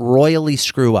didn't royally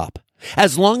screw up,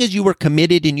 as long as you were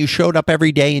committed and you showed up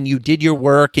every day and you did your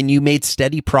work and you made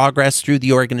steady progress through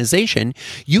the organization,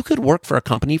 you could work for a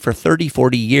company for 30,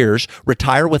 40 years,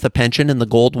 retire with a pension and the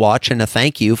gold watch and a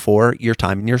thank you for your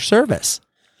time and your service.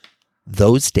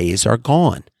 those days are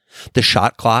gone. The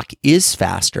shot clock is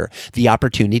faster. The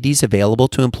opportunities available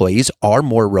to employees are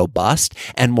more robust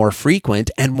and more frequent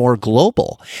and more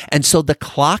global. And so the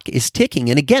clock is ticking.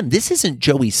 And again, this isn't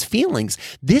Joey's feelings.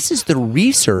 This is the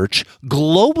research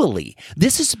globally.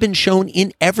 This has been shown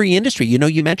in every industry. You know,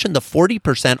 you mentioned the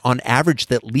 40% on average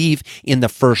that leave in the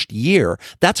first year.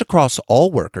 That's across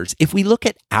all workers. If we look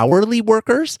at hourly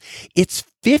workers, it's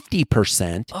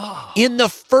 50% in the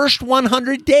first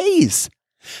 100 days.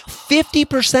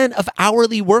 50% of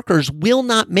hourly workers will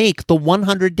not make the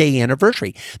 100-day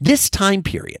anniversary. This time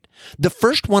period, the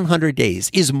first 100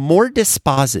 days, is more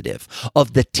dispositive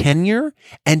of the tenure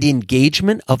and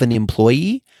engagement of an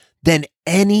employee than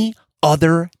any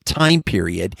other time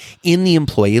period in the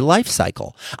employee life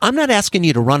cycle. I'm not asking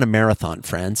you to run a marathon,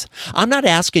 friends. I'm not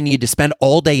asking you to spend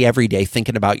all day, every day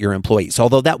thinking about your employees,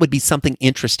 although that would be something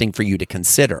interesting for you to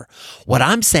consider. What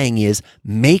I'm saying is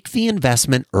make the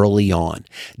investment early on.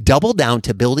 Double down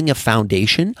to building a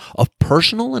foundation of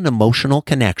personal and emotional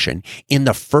connection in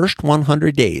the first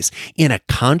 100 days in a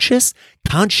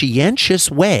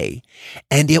conscientious way,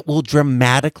 and it will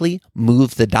dramatically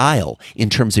move the dial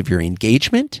in terms of your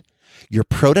engagement, your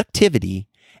productivity,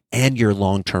 and your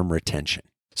long-term retention.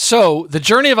 So the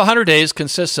journey of 100 days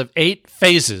consists of 8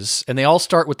 phases, and they all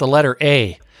start with the letter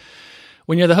A.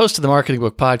 When you're the host of the Marketing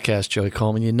Book Podcast, Joey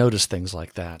Coleman, you notice things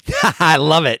like that. I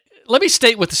love it. Let me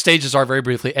state what the stages are very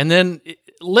briefly, and then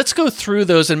let's go through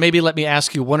those, and maybe let me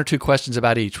ask you 1 or 2 questions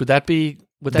about each. Would that be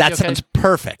okay? Sounds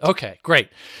perfect. Okay, great.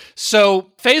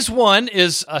 So phase 1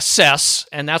 is assess,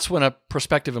 and that's when a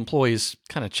prospective employee is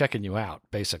kind of checking you out,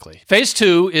 basically. Phase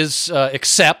 2 is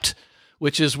accept,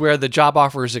 which is where the job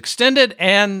offer is extended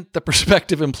and the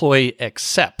prospective employee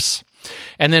accepts.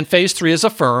 And then phase 3 is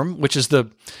affirm, which is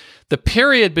the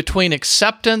period between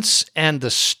acceptance and the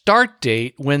start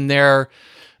date when their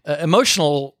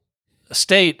emotional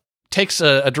state takes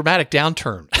a dramatic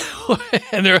downturn.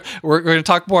 And we're going to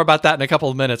talk more about that in a couple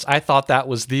of minutes. I thought that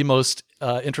was the most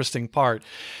interesting part.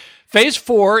 Phase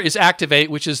 4 is activate,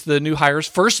 which is the new hire's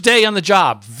first day on the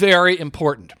job. Very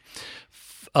important.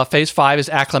 Phase 5 is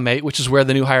acclimate, which is where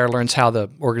the new hire learns how the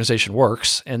organization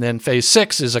works. And then phase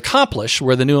 6 is accomplish,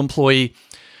 where the new employee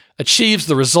achieves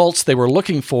the results they were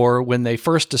looking for when they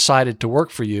first decided to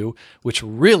work for you, which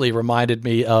really reminded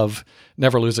me of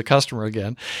Never Lose a Customer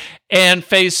Again. And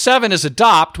phase 7 is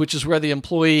adopt, which is where the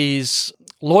employee's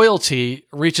loyalty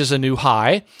reaches a new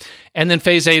high. And then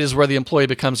phase 8 is where the employee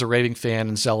becomes a raving fan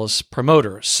and zealous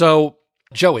promoter. So,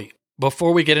 Joey,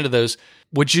 before we get into those,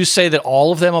 would you say that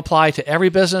all of them apply to every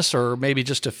business, or maybe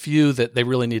just a few that they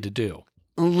really need to do?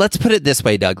 Let's put it this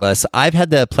way, Douglas. I've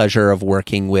had the pleasure of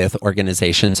working with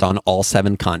organizations on all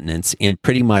 7 continents in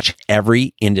pretty much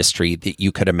every industry that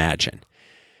you could imagine.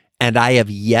 And I have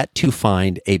yet to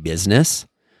find a business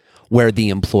where the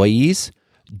employees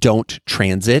don't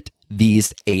transit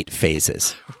these 8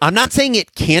 phases. I'm not saying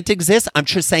it can't exist. I'm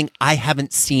just saying I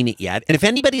haven't seen it yet. And if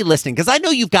anybody listening, because I know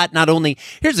you've got not only,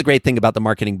 here's the great thing about the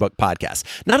Marketing Book Podcast.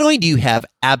 Not only do you have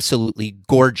absolutely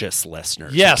gorgeous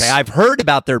listeners. Yes. Okay? I've heard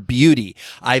about their beauty.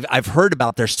 I've heard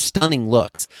about their stunning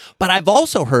looks, but I've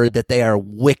also heard that they are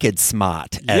wicked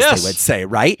smart, as they would say,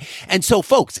 right? And so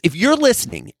folks, if you're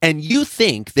listening and you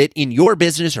think that in your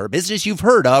business or a business you've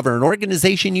heard of or an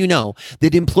organization you know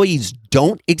that employees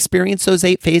don't experience those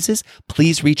 8 phases,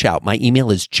 please reach out. My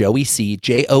email is joeyc,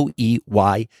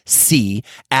 Joeyc,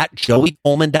 at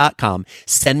joeycoleman.com.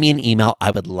 Send me an email.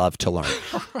 I would love to learn.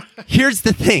 Here's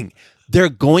the thing. They're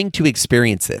going to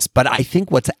experience this, but I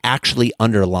think what's actually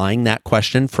underlying that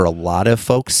question for a lot of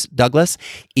folks, Douglas,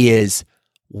 is,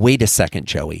 wait a second,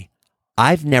 Joey.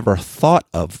 I've never thought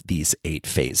of these 8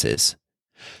 phases.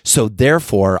 So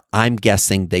therefore, I'm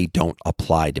guessing they don't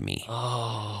apply to me.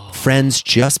 Oh. Friends,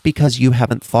 just because you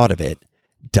haven't thought of it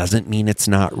doesn't mean it's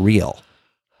not real.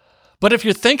 But if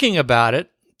you're thinking about it,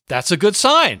 that's a good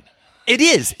sign. It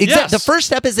is. Exactly. Yes. The first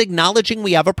step is acknowledging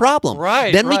we have a problem.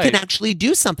 Right. Then we can actually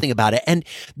do something about it. And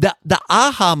the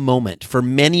aha moment for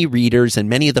many readers and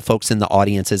many of the folks in the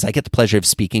audiences, I get the pleasure of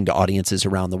speaking to audiences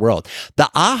around the world. The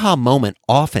aha moment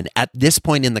often at this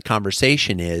point in the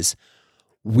conversation is,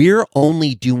 we're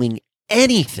only doing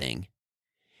anything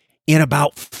in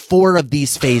about 4 of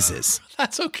these phases.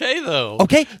 That's okay, though.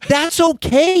 Okay, that's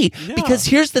okay. Because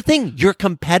here's the thing. Your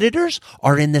competitors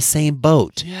are in the same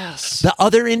boat. Yes. The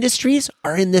other industries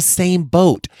are in the same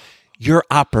boat. Your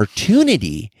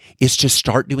opportunity is to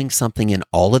start doing something in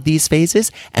all of these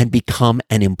phases and become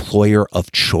an employer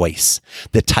of choice.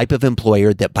 The type of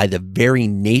employer that by the very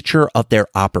nature of their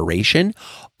operation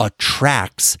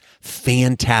attracts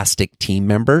fantastic team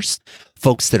members,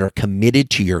 folks that are committed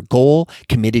to your goal,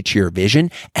 committed to your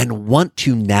vision, and want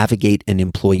to navigate an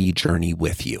employee journey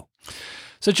with you.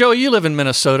 So, Joey, you live in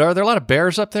Minnesota. Are there a lot of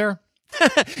bears up there?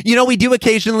 We do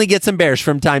occasionally get some bears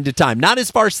from time to time. Not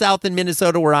as far south in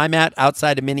Minnesota where I'm at,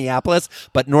 outside of Minneapolis,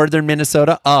 but northern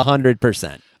Minnesota,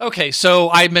 100%. Okay,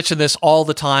 so I mention this all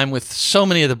the time with so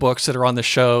many of the books that are on the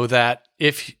show that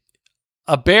if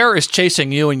a bear is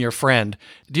chasing you and your friend,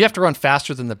 do you have to run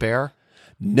faster than the bear?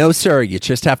 No, sir. You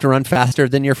just have to run faster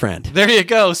than your friend. There you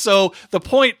go. So the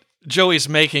point Joey's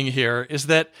making here is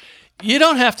that you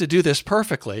don't have to do this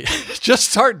perfectly. Just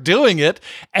start doing it,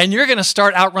 and you're going to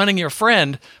start outrunning your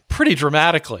friend pretty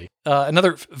dramatically.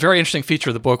 Another very interesting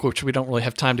feature of the book, which we don't really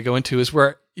have time to go into, is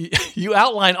where you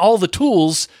outline all the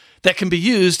tools that can be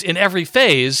used in every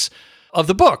phase of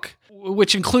the book,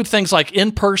 which include things like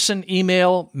in-person,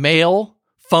 email, mail,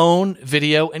 phone,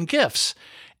 video, and gifts.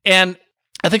 And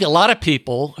I think a lot of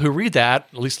people who read that,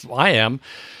 at least I am,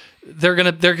 they're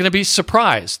gonna be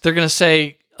surprised. They're gonna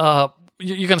say,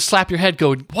 you're going to slap your head,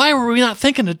 go, why were we not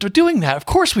thinking of doing that? Of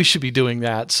course we should be doing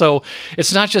that. So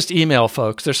it's not just email,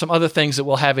 folks. There's some other things that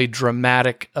will have a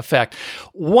dramatic effect.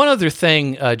 One other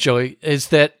thing, Joey, is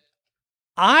that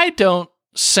I don't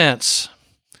sense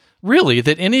really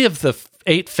that any of the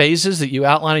 8 phases that you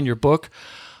outline in your book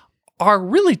are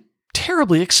really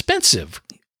terribly expensive,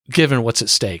 given what's at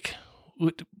stake.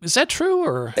 Is that true,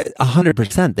 or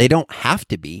 100%? They don't have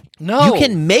to be. No, you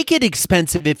can make it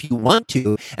expensive if you want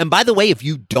to. And by the way, if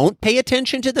you don't pay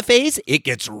attention to the phase, it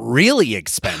gets really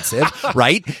expensive,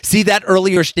 right? See that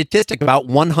earlier statistic about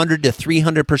 100 to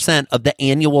 300% of the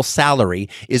annual salary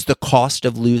is the cost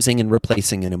of losing and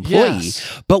replacing an employee.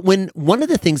 Yes. But one of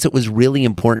the things that was really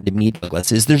important to me,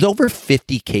 Douglas, is there's over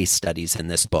 50 case studies in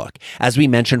this book, as we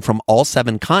mentioned, from all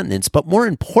 7 continents, but more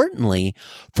importantly,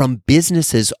 from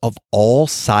businesses of all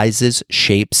sizes,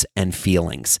 shapes, and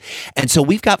feelings. And so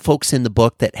we've got folks in the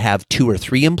book that have 2 or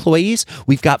 3 employees.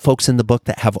 We've got folks in the book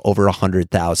that have over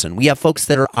 100,000. We have folks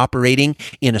that are operating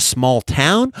in a small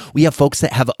town. We have folks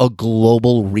that have a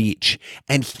global reach.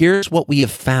 And here's what we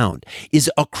have found is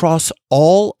across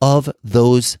all of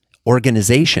those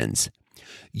organizations,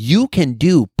 you can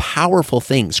do powerful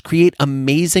things, create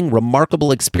amazing,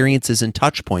 remarkable experiences and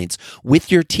touch points with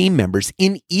your team members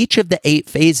in each of the 8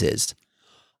 phases,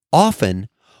 often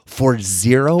for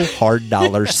 $0 hard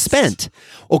dollars spent.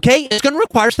 Okay? It's going to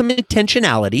require some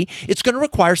intentionality. It's going to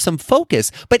require some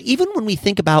focus. But even when we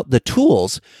think about the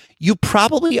tools, you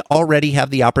probably already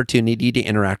have the opportunity to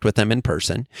interact with them in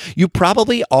person. You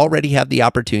probably already have the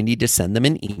opportunity to send them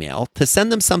an email. To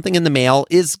send them something in the mail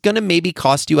is going to maybe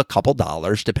cost you a couple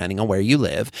dollars, depending on where you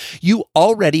live. You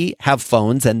already have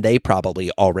phones, and they probably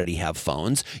already have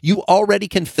phones. You already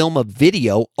can film a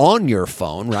video on your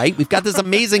phone, right? We've got this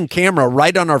amazing camera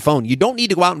right on our phone. You don't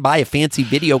need to go out and buy a fancy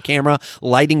video camera,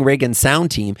 lighting rig, and sound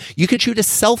team. You could shoot a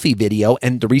selfie video,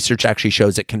 and the research actually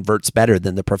shows it converts better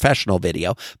than the professional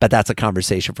video, but that's a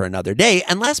conversation for another day.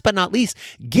 And last but not least,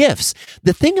 gifts.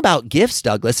 The thing about gifts,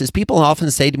 Douglas, is people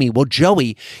often say to me, well,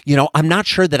 Joey, I'm not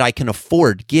sure that I can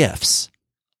afford gifts.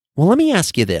 Well, let me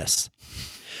ask you this.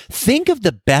 Think of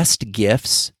the best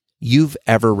gifts you've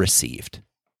ever received.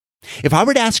 If I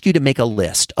were to ask you to make a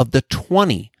list of the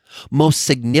 20 most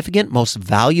significant, most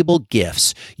valuable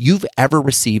gifts you've ever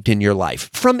received in your life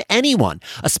from anyone,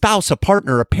 a spouse, a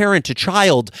partner, a parent, a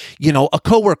child, a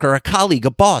coworker, a colleague,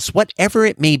 a boss, whatever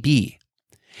it may be.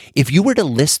 If you were to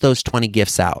list those 20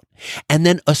 gifts out and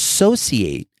then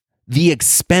associate the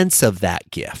expense of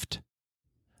that gift,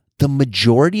 the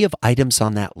majority of items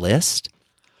on that list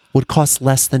would cost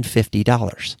less than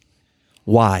 $50.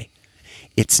 Why?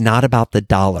 It's not about the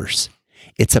dollars.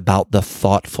 It's about the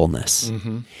thoughtfulness.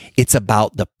 Mm-hmm. It's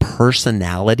about the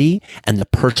personality and the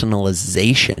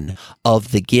personalization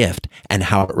of the gift and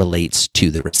how it relates to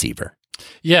the receiver.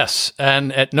 Yes,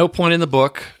 and at no point in the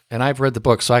book, and I've read the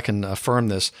book so I can affirm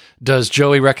this, does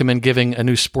Joey recommend giving a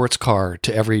new sports car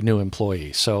to every new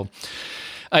employee. So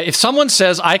if someone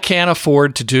says, I can't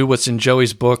afford to do what's in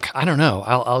Joey's book, I don't know.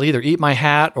 I'll either eat my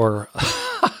hat or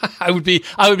I would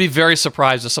be very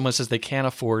surprised if someone says they can't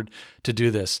afford to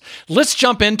do this. Let's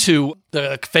jump into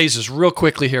the phases real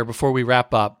quickly here before we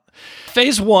wrap up.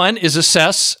 Phase 1 is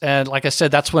assess, and like I said,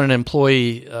 that's when an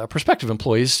employee, prospective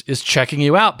employee, is checking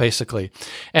you out, basically.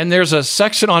 And there's a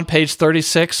section on page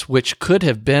 36 which could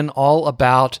have been all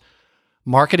about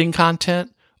marketing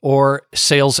content or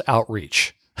sales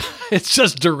outreach. It's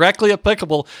just directly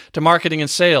applicable to marketing and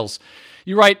sales.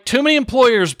 You write, too many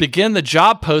employers begin the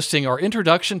job posting or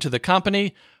introduction to the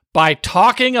company by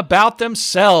talking about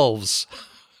themselves.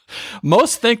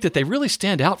 Most think that they really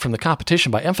stand out from the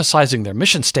competition by emphasizing their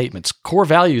mission statements, core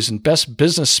values, and best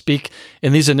business speak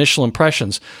in these initial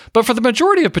impressions. But for the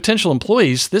majority of potential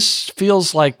employees, this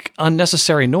feels like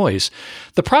unnecessary noise.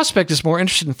 The prospect is more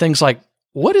interested in things like,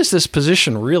 what is this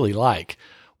position really like?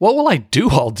 What will I do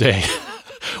all day?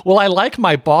 Will I like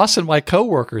my boss and my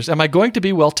coworkers? Am I going to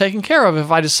be well taken care of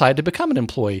if I decide to become an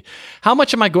employee? How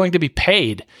much am I going to be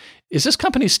paid? Is this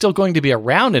company still going to be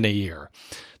around in a year?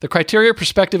 The criteria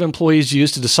prospective employees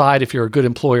use to decide if you're a good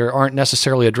employer aren't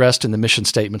necessarily addressed in the mission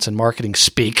statements and marketing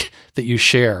speak that you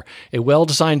share. A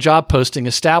well-designed job posting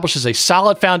establishes a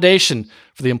solid foundation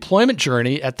for the employment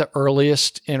journey at the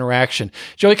earliest interaction.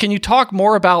 Joey, can you talk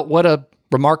more about what a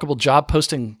remarkable job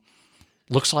posting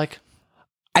looks like?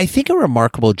 I think a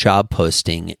remarkable job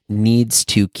posting needs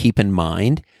to keep in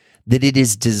mind that it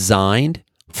is designed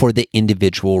for the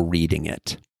individual reading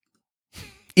it.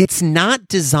 It's not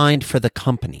designed for the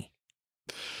company.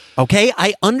 Okay?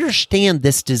 I understand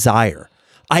this desire.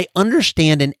 I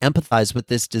understand and empathize with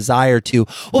this desire to,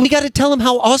 well, we got to tell them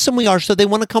how awesome we are so they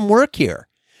want to come work here.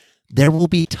 There will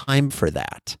be time for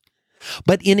that.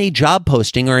 But in a job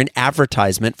posting or an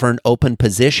advertisement for an open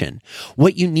position,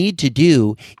 what you need to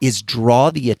do is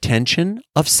draw the attention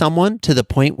of someone to the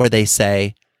point where they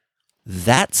say,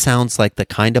 that sounds like the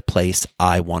kind of place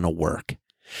I want to work.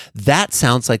 That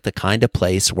sounds like the kind of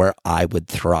place where I would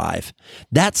thrive.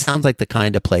 That sounds like the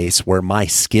kind of place where my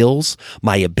skills,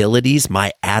 my abilities,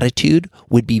 my attitude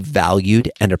would be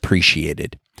valued and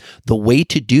appreciated. The way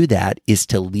to do that is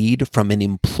to lead from an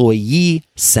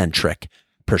employee-centric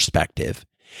perspective,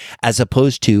 as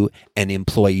opposed to an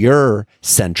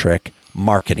employer-centric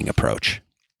marketing approach.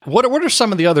 What are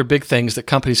some of the other big things that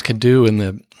companies can do in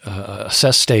the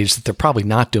assess stage that they're probably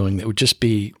not doing that would just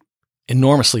be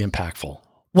enormously impactful?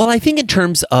 Well, I think in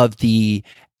terms of the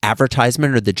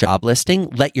advertisement or the job listing,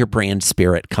 let your brand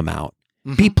spirit come out.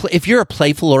 If you're a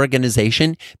playful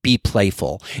organization, be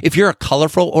playful. If you're a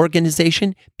colorful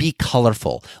organization, be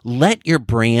colorful. Let your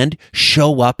brand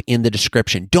show up in the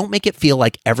description. Don't make it feel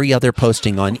like every other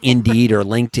posting on Indeed or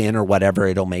LinkedIn or whatever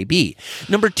it may be.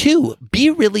 Number two,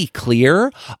 be really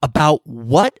clear about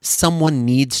what someone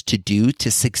needs to do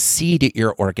to succeed at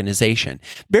your organization.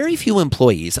 Very few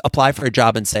employees apply for a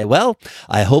job and say, well,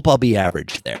 I hope I'll be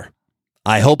average there.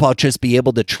 I hope I'll just be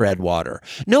able to tread water.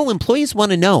 No, employees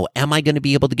want to know, am I going to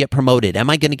be able to get promoted?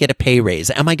 Am I going to get a pay raise?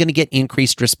 Am I going to get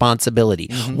increased responsibility?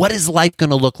 What is life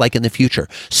going to look like in the future?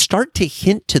 Start to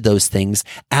hint to those things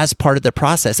as part of the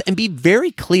process and be very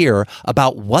clear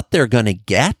about what they're going to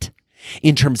get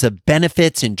in terms of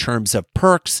benefits, in terms of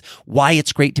perks, why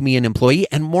it's great to be an employee,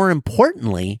 and more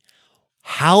importantly,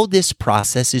 how this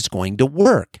process is going to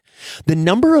work. The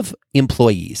number of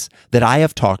employees that I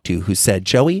have talked to who said,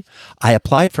 Joey, I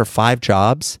applied for 5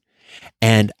 jobs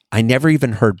and I never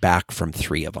even heard back from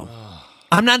 3 of them.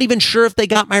 I'm not even sure if they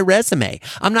got my resume.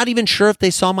 I'm not even sure if they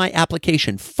saw my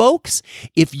application. Folks,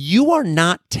 if you are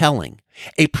not telling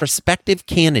a prospective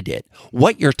candidate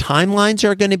what your timelines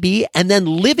are going to be and then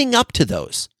living up to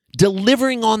those,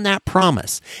 delivering on that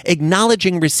promise,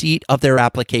 acknowledging receipt of their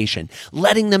application,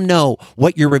 letting them know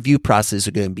what your review process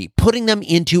is going to be, putting them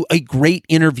into a great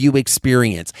interview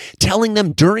experience, telling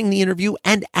them during the interview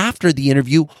and after the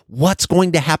interview what's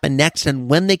going to happen next and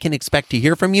when they can expect to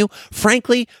hear from you.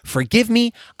 Frankly, forgive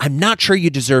me, I'm not sure you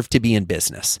deserve to be in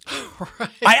business. Right.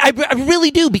 I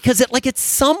really do, because at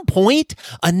some point,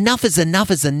 enough is enough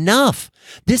is enough.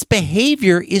 This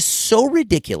behavior is so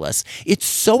ridiculous. It's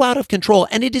so out of control,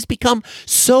 and it has become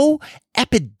so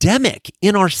epidemic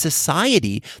in our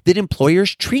society that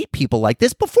employers treat people like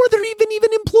this before they're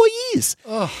even employees.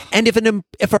 Ugh. And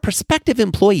if a prospective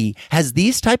employee has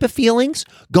these type of feelings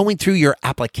going through your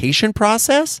application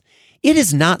process, it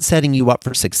is not setting you up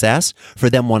for success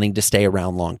for them wanting to stay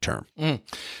around long term.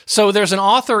 So there's an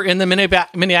author in the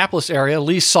Minneapolis area,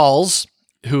 Lee Salz,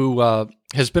 who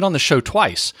has been on the show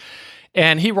twice.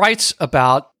 And he writes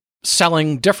about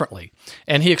selling differently.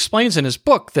 And he explains in his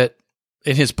books that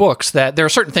there are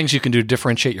certain things you can do to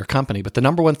differentiate your company, but the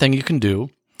number one thing you can do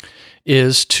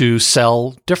is to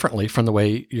sell differently from the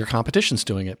way your competition's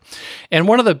doing it. And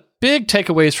one of the big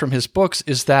takeaways from his books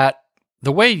is that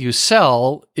the way you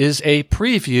sell is a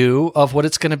preview of what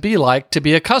it's going to be like to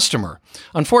be a customer.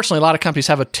 Unfortunately, a lot of companies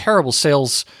have a terrible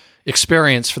sales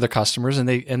experience for their customers and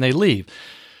they leave.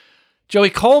 Joey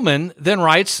Coleman then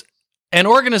writes, an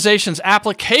organization's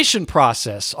application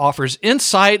process offers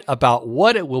insight about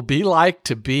what it will be like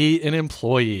to be an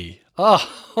employee.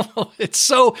 Oh, it's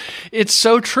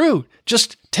so true.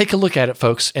 Just take a look at it,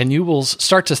 folks, and you will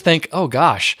start to think, oh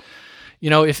gosh,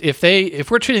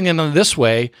 if we're treating them this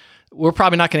way, We're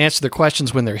probably not going to answer their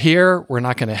questions when they're here. We're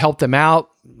not going to help them out.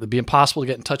 It'd be impossible to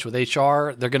get in touch with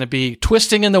HR. They're going to be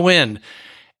twisting in the wind,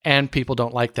 and people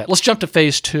don't like that. Let's jump to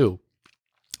phase 2.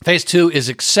 Phase 2 is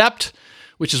accept,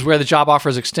 which is where the job offer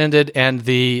is extended and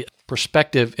the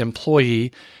prospective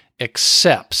employee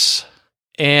accepts.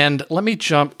 And let me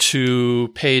jump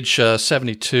to page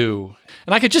 72.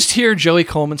 And I could just hear Joey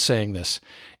Coleman saying this.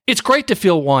 It's great to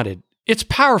feel wanted. It's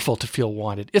powerful to feel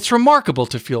wanted. It's remarkable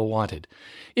to feel wanted.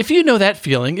 If you know that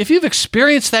feeling, if you've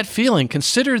experienced that feeling,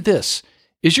 consider this.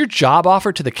 Is your job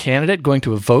offer to the candidate going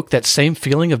to evoke that same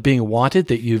feeling of being wanted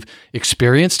that you've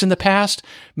experienced in the past?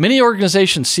 Many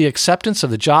organizations see acceptance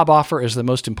of the job offer as the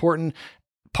most important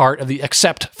part of the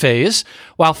accept phase,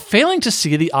 while failing to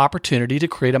see the opportunity to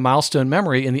create a milestone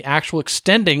memory in the actual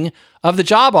extending of the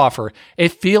job offer, a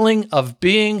feeling of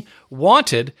being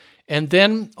wanted. And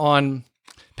then on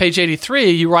page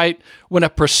 83, you write, when a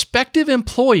prospective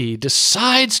employee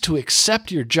decides to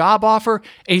accept your job offer,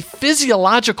 a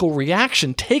physiological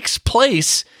reaction takes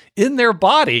place in their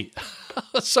body.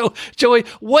 So, Joey,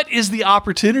 what is the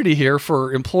opportunity here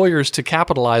for employers to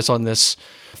capitalize on this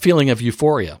feeling of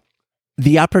euphoria?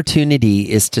 The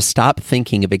opportunity is to stop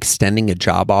thinking of extending a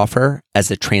job offer as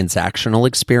a transactional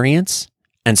experience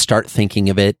and start thinking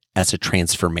of it as a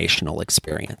transformational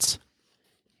experience.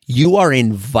 You are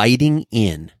inviting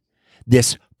in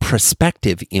this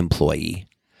prospective employee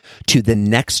to the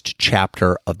next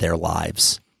chapter of their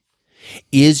lives.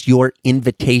 Is your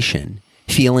invitation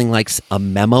feeling like a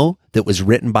memo that was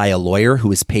written by a lawyer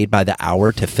who is paid by the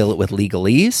hour to fill it with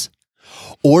legalese?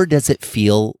 Or does it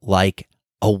feel like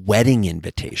a wedding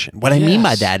invitation? What I mean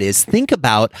by that is, think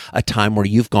about a time where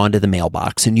you've gone to the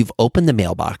mailbox and you've opened the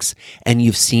mailbox and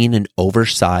you've seen an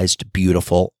oversized,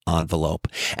 beautiful envelope.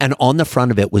 And on the front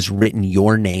of it was written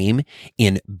your name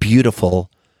in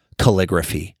beautiful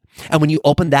calligraphy. And when you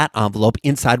opened that envelope,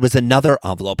 inside was another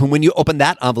envelope. And when you opened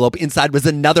that envelope, inside was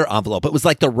another envelope. It was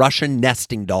like the Russian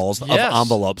nesting dolls of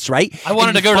envelopes, right? I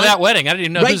wanted to go to that wedding. I didn't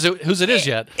even know whose it is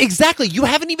yet. Exactly. You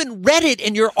haven't even read it,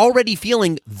 and you're already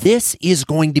feeling this is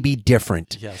going to be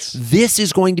different. Yes. This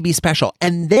is going to be special.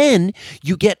 And then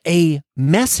you get a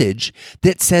message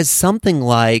that says something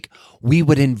like, we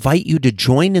would invite you to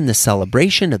join in the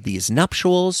celebration of these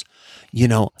nuptials. You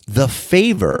know, the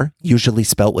favor, usually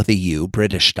spelt with a U,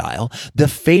 British style, the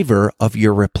favor of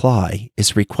your reply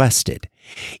is requested.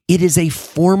 It is a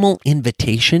formal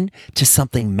invitation to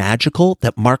something magical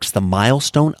that marks the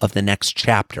milestone of the next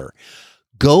chapter.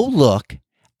 Go look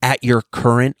at your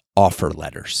current offer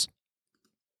letters.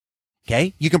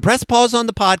 Okay, you can press pause on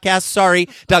the podcast. Sorry,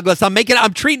 Douglas, I'm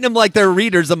treating them like they're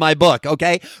readers of my book.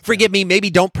 Okay, forgive me.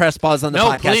 Maybe don't press pause on the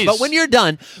podcast. Please. But when you're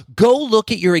done, go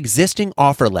look at your existing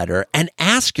offer letter and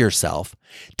ask yourself,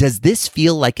 does this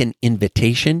feel like an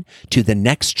invitation to the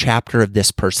next chapter of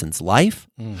this person's life?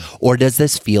 Or does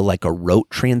this feel like a rote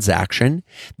transaction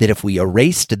that if we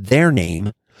erased their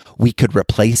name, we could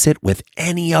replace it with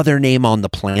any other name on the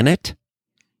planet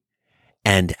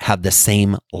and have the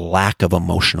same lack of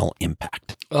emotional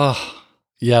impact? Oh,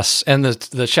 yes. And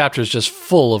the chapter is just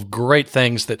full of great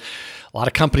things that a lot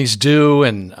of companies do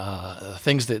and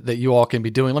things that you all can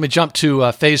be doing. Let me jump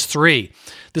to phase 3.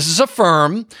 This is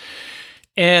affirm.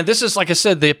 And this is, like I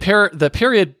said, the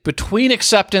period between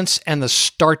acceptance and the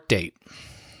start date,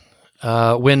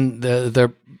 when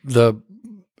the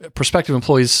prospective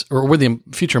employees or when the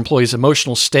future employee's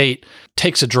emotional state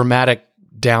takes a dramatic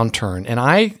downturn. And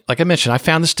like I mentioned, I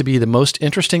found this to be the most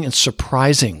interesting and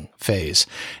surprising phase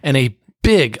and a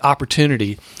big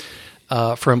opportunity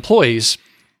for employees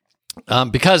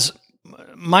because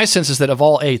my sense is that of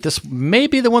all 8, this may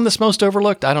be the one that's most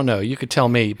overlooked. I don't know. You could tell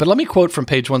me. But let me quote from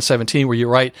page 117 where you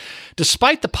write,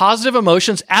 despite the positive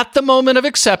emotions at the moment of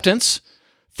acceptance,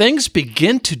 things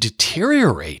begin to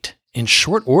deteriorate in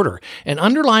short order. An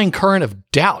underlying current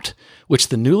of doubt, which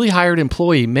the newly hired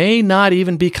employee may not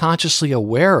even be consciously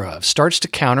aware of, starts to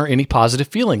counter any positive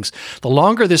feelings. The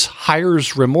longer this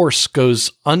hirer's remorse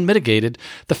goes unmitigated,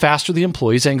 the faster the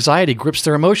employee's anxiety grips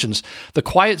their emotions. The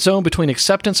quiet zone between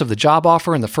acceptance of the job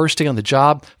offer and the first day on the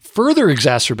job further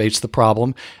exacerbates the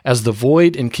problem as the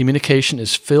void in communication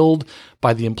is filled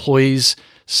by the employee's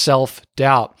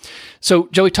self-doubt. So,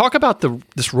 Joey, talk about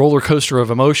this roller coaster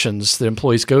of emotions that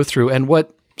employees go through and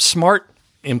what smart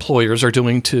employers are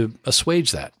doing to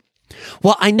assuage that.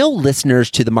 Well, I know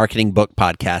listeners to the Marketing Book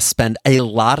Podcast spend a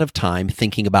lot of time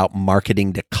thinking about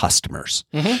marketing to customers.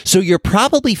 So you're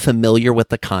probably familiar with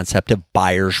the concept of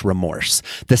buyer's remorse,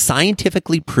 the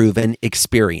scientifically proven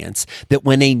experience that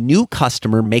when a new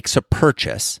customer makes a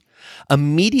purchase,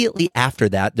 Immediately after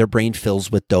that, their brain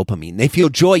fills with dopamine. They feel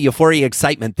joy, euphoria,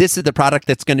 excitement. This is the product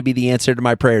that's going to be the answer to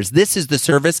my prayers. This is the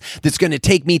service that's going to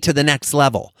take me to the next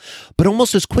level. But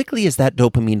almost as quickly as that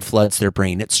dopamine floods their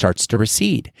brain, it starts to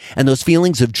recede. And those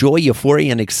feelings of joy,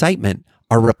 euphoria, and excitement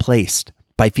are replaced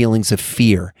by feelings of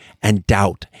fear and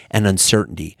doubt and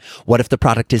uncertainty. What if the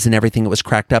product isn't everything it was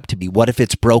cracked up to be? What if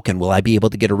it's broken? Will I be able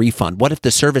to get a refund? What if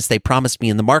the service they promised me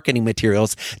in the marketing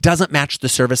materials doesn't match the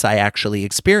service I actually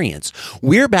experience?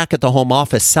 We're back at the home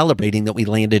office celebrating that we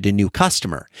landed a new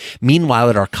customer. Meanwhile,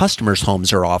 at our customers'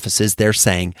 homes or offices, they're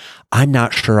saying, I'm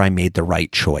not sure I made the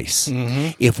right choice.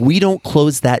 If we don't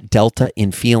close that delta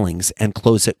in feelings and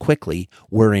close it quickly,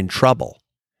 we're in trouble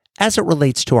as it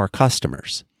relates to our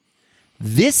customers.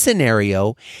 This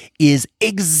scenario is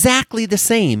exactly the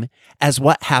same as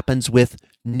what happens with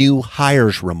new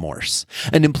hires remorse.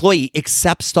 An employee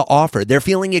accepts the offer. They're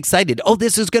feeling excited. Oh,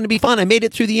 this is going to be fun. I made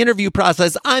it through the interview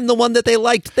process. I'm the one that they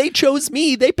liked. They chose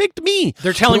me. They picked me.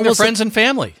 They're telling their friends and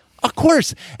family. Of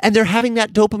course. And they're having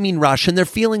that dopamine rush and they're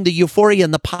feeling the euphoria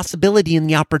and the possibility and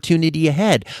the opportunity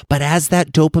ahead. But as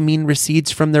that dopamine recedes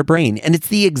from their brain, and it's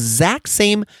the exact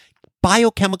same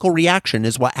biochemical reaction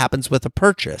is what happens with a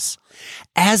purchase.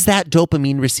 As that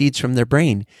dopamine recedes from their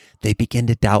brain, they begin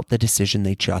to doubt the decision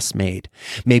they just made.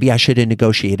 Maybe I should have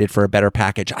negotiated for a better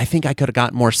package. I think I could have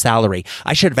gotten more salary.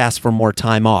 I should have asked for more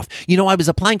time off. You know, I was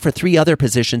applying for 3 other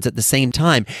positions at the same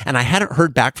time, and I hadn't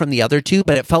heard back from the other 2,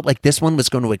 but it felt like this one was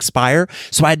going to expire,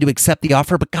 so I had to accept the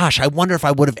offer. But gosh, I wonder if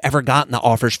I would have ever gotten the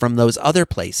offers from those other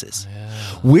places.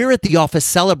 Yeah. We're at the office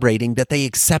celebrating that they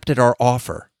accepted our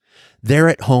offer. They're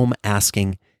at home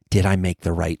asking, did I make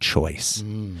the right choice?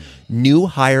 New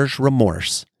hires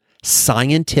remorse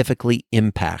scientifically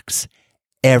impacts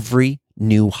every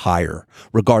new hire,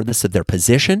 regardless of their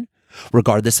position,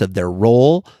 regardless of their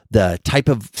role, the type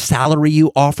of salary you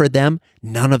offer them.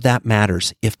 None of that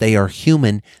matters. If they are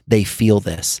human, they feel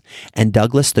this. And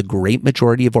Douglas, the great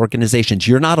majority of organizations,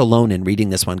 you're not alone in reading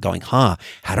this one going,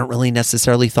 hadn't really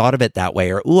necessarily thought of it that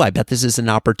way, or, I bet this is an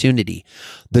opportunity.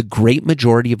 The great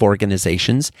majority of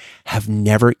organizations have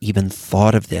never even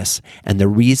thought of this. And the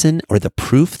reason or the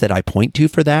proof that I point to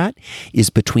for that is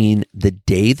between the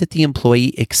day that the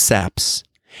employee accepts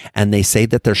and they say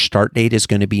that their start date is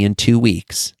going to be in 2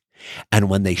 weeks. And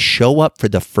when they show up for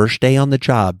the first day on the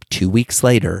job 2 weeks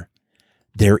later,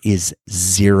 there is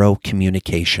zero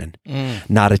communication.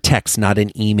 Not a text, not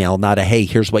an email, not a, hey,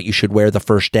 here's what you should wear the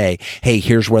first day. Hey,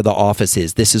 here's where the office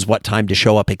is. This is what time to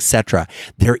show up, etc.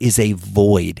 There is a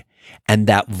void. And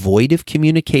that void of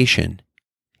communication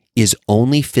is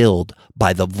only filled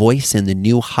by the voice in the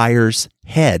new hire's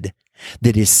head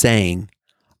that is saying,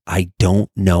 I don't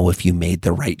know if you made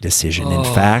the right decision. In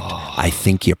fact, I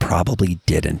think you probably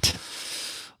didn't.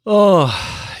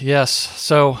 Oh, yes.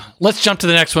 So let's jump to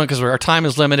the next one because our time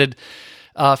is limited.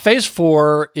 Phase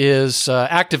 4 is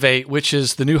activate, which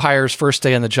is the new hire's first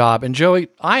day on the job. And Joey,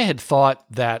 I had thought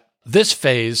that this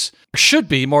phase should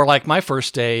be more like my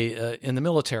first day in the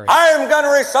military. I am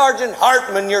Gunnery Sergeant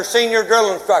Hartman, your senior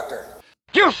drill instructor.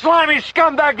 You slimy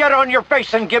scumbag, get on your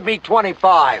face and give me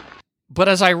 25. But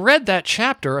as I read that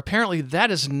chapter, apparently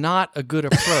that is not a good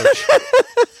approach.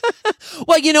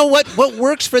 Well, you know what? What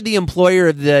works for the employer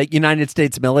of the United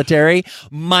States military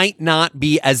might not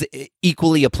be as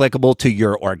equally applicable to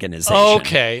your organization.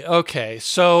 Okay.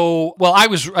 So, well, I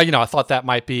thought that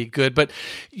might be good, but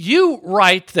you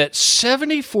write that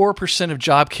 74% of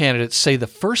job candidates say the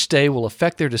first day will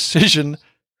affect their decision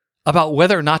about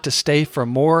whether or not to stay for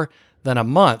more than a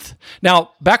month. Now,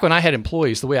 back when I had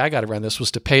employees, the way I got around this was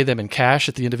to pay them in cash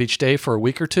at the end of each day for a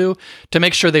week or two to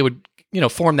make sure they would,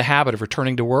 form the habit of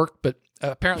returning to work. But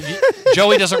apparently,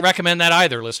 Joey doesn't recommend that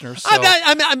either, listeners. So.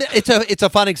 It's a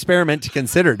fun experiment to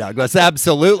consider, Douglas.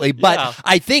 Absolutely. But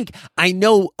yeah. I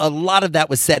know a lot of that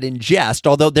was said in jest,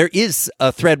 although there is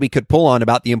a thread we could pull on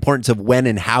about the importance of when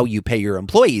and how you pay your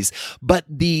employees. But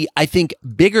I think,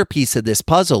 bigger piece of this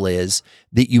puzzle is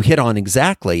that you hit on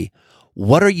exactly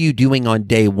what are you doing on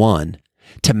day 1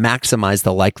 to maximize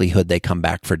the likelihood they come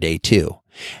back for day 2?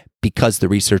 Because the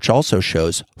research also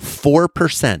shows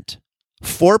 4%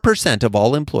 of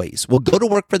all employees will go to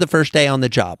work for the first day on the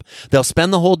job. They'll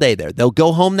spend the whole day there. They'll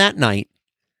go home that night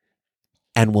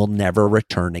and will never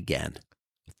return again.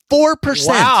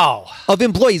 4% of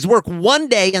employees work one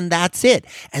day and that's it.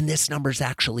 And this number's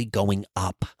actually going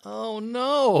up. Oh,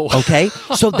 no. Okay.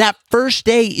 So that first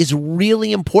day is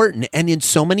really important. And in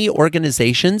so many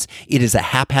organizations, it is a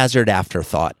haphazard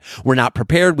afterthought. We're not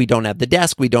prepared. We don't have the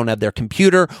desk. We don't have their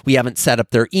computer. We haven't set up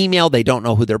their email. They don't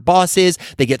know who their boss is.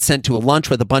 They get sent to a lunch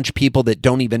with a bunch of people that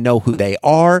don't even know who they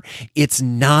are. It's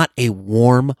not a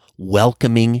warm,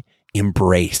 welcoming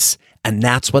embrace. And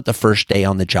that's what the first day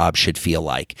on the job should feel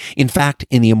like. In fact,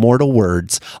 in the immortal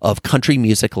words of country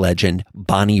music legend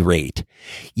Bonnie Raitt,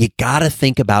 you got to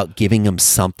think about giving them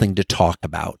something to talk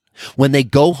about. When they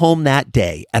go home that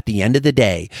day, at the end of the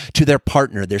day, to their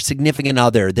partner, their significant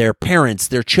other, their parents,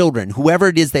 their children, whoever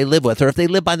it is they live with, or if they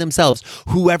live by themselves,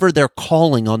 whoever they're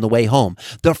calling on the way home,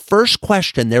 the first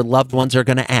question their loved ones are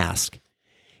going to ask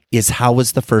is, how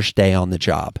was the first day on the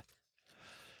job?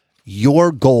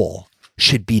 Your goal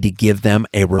should be to give them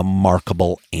a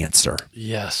remarkable answer.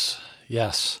 Yes.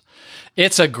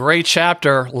 It's a great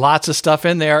chapter. Lots of stuff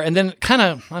in there. And then kind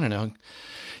of, I don't know,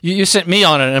 you sent me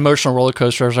on an emotional roller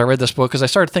coaster as I read this book, because I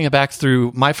started thinking back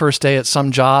through my first day at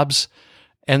some jobs,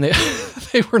 and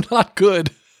they were not good.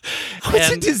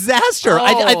 It's a disaster.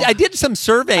 I did some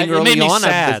surveying early it made me on.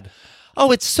 sad.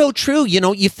 Oh, it's so true. You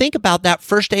know, you think about that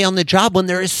first day on the job when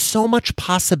there is so much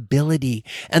possibility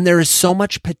and there is so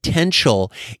much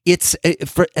potential. It's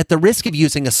at the risk of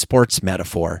using a sports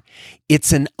metaphor,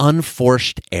 it's an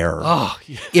unforced error. Oh,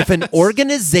 yes. If an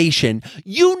organization,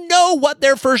 you know what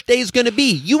their first day is going to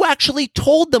be. You actually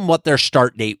told them what their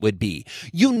start date would be.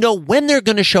 You know when they're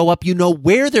going to show up. You know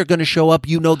where they're going to show up.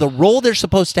 You know the role they're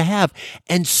supposed to have.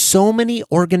 And so many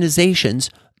organizations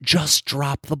just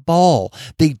drop the ball.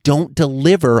 They don't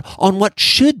deliver on what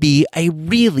should be a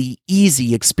really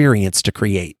easy experience to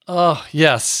create. Oh,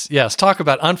 yes. Talk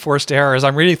about unforced error. As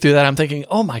I'm reading through that, I'm thinking,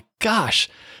 oh my gosh,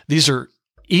 these are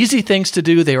easy things to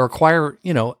do. They require,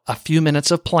 a few minutes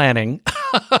of planning,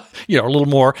 a little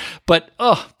more. But,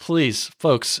 please,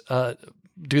 folks,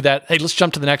 do that. Hey, let's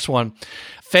jump to the next one.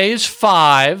 Phase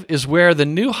 5 is where the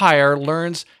new hire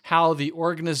learns how the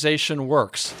organization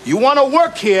works. You want to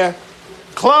work here?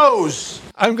 Close.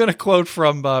 I'm going to quote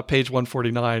from page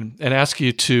 149 and ask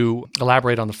you to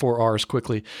elaborate on the 4 R's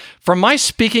quickly. From my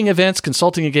speaking events,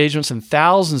 consulting engagements, and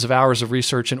thousands of hours of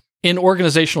research in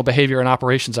organizational behavior and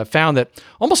operations, I've found that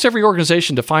almost every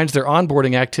organization defines their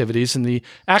onboarding activities in the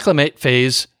acclimate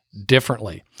phase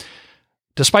differently.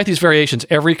 Despite these variations,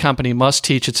 every company must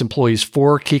teach its employees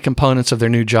 4 key components of their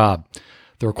new job: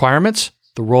 the requirements,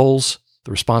 the roles,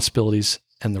 the responsibilities,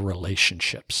 and the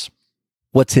relationships.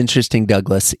 What's interesting,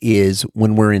 Douglas, is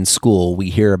when we're in school, we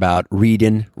hear about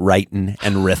reading, writing,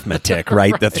 and arithmetic,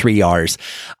 right? The 3 R's.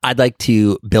 I'd like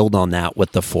to build on that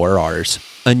with the 4 R's.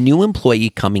 A new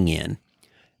employee coming in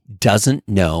doesn't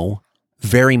know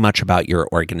very much about your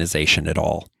organization at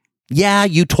all. Yeah,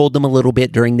 you told them a little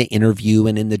bit during the interview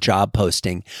and in the job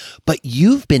posting, but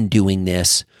you've been doing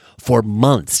this for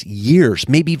months, years,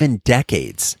 maybe even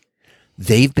decades.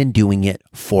 They've been doing it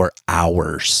for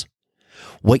hours.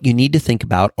 What you need to think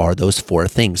about are those 4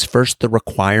 things. First, the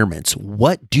requirements.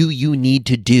 What do you need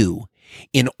to do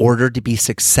in order to be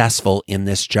successful in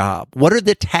this job? What are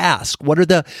the tasks? What are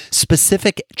the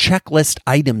specific checklist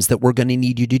items that we're going to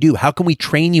need you to do? How can we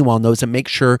train you on those and make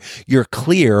sure you're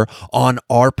clear on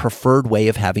our preferred way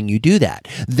of having you do that?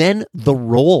 Then the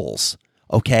roles.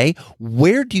 Okay,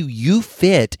 where do you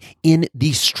fit in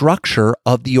the structure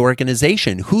of the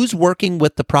organization? Who's working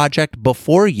with the project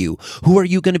before you? Who are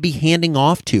you going to be handing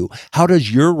off to? How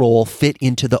does your role fit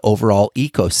into the overall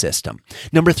ecosystem?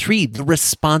 Number 3, the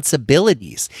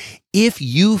responsibilities. If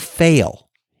you fail,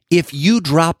 if you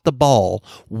drop the ball,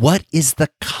 what is the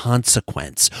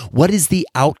consequence? What is the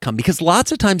outcome? Because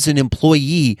lots of times an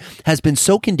employee has been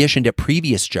so conditioned at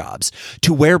previous jobs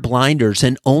to wear blinders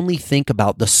and only think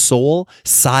about the sole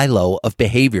silo of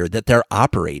behavior that they're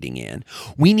operating in.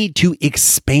 We need to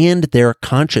expand their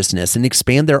consciousness and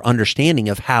expand their understanding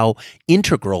of how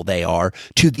integral they are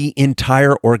to the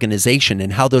entire organization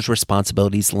and how those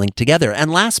responsibilities link together.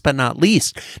 And last but not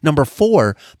least, number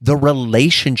 4, the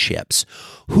relationships.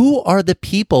 Who are the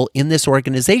people in this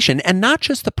organization, and not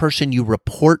just the person you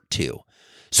report to?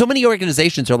 So many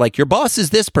organizations are like, your boss is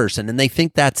this person, and they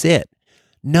think that's it.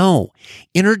 No,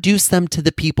 introduce them to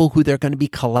the people who they're going to be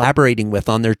collaborating with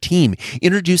on their team.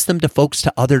 Introduce them to folks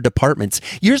to other departments.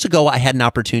 Years ago, I had an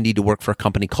opportunity to work for a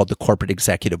company called the Corporate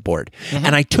Executive Board,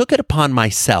 and I took it upon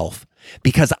myself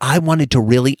because I wanted to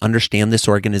really understand this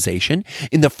organization.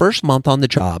 In the first month on the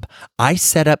job, I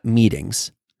set up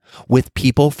meetings with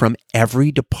people from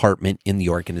every department in the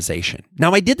organization.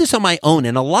 Now, I did this on my own,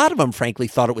 and a lot of them, frankly,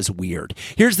 thought it was weird.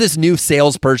 Here's this new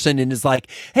salesperson and is like,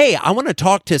 hey, I want to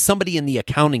talk to somebody in the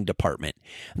accounting department.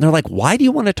 And they're like, why do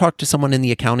you want to talk to someone in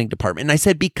the accounting department? And I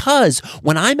said, because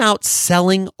when I'm out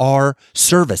selling our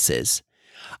services,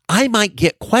 I might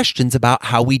get questions about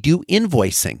how we do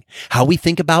invoicing, how we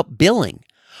think about billing.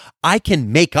 I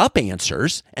can make up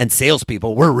answers, and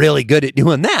salespeople, we're really good at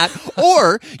doing that.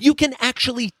 Or you can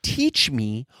actually teach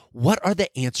me what are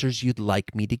the answers you'd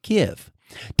like me to give.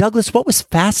 Douglas, what was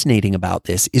fascinating about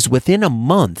this is within a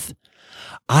month,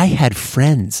 I had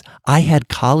friends, I had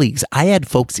colleagues, I had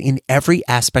folks in every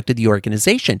aspect of the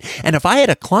organization. And if I had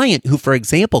a client who, for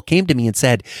example, came to me and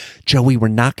said, Joey, we're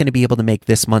not going to be able to make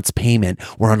this month's payment.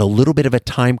 We're on a little bit of a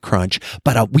time crunch,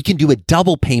 but we can do a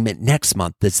double payment next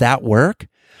month. Does that work?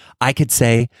 I could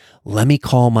say, let me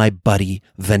call my buddy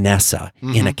Vanessa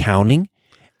in accounting,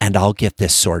 and I'll get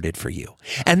this sorted for you.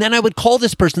 And then I would call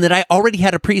this person that I already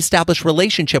had a pre-established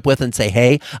relationship with and say,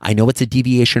 hey, I know it's a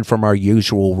deviation from our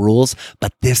usual rules,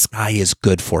 but this guy is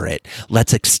good for it.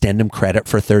 Let's extend him credit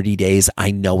for 30 days.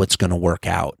 I know it's going to work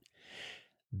out.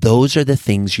 Those are the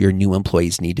things your new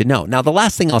employees need to know. Now, the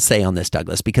last thing I'll say on this,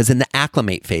 Douglas, because in the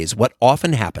acclimate phase, what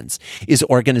often happens is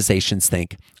organizations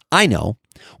think, I know,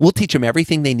 we'll teach them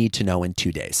everything they need to know in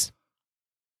 2 days.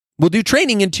 We'll do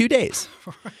training in 2 days.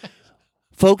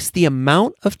 Folks, the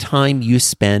amount of time you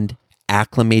spend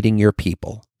acclimating your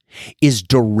people is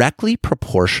directly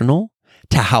proportional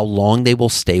to how long they will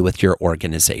stay with your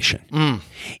organization.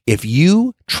 If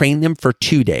you train them for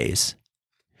 2 days,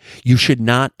 you should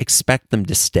not expect them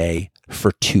to stay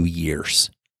for 2 years.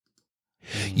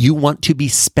 You want to be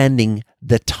spending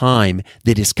the time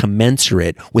that is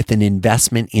commensurate with an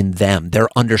investment in them, their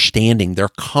understanding, their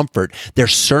comfort, their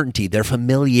certainty, their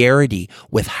familiarity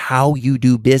with how you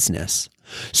do business,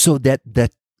 so that the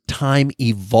time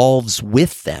evolves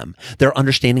with them. Their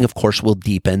understanding, of course, will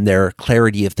deepen. Their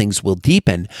clarity of things will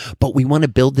deepen. But we want to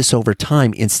build this over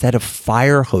time instead of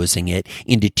fire hosing it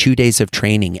into 2 days of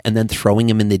training and then throwing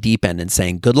them in the deep end and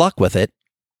saying, good luck with it.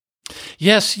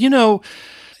 Yes,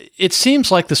 it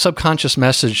seems like the subconscious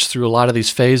message through a lot of these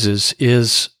phases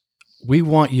is we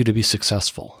want you to be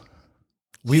successful.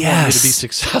 We want you to be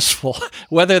successful,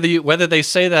 whether they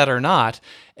say that or not.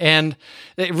 And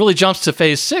it really jumps to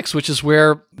phase 6, which is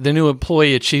where the new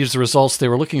employee achieves the results they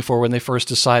were looking for when they first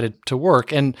decided to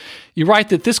work. And you write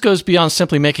that this goes beyond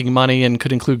simply making money and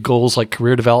could include goals like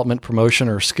career development, promotion,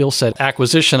 or skill set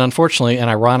acquisition. Unfortunately and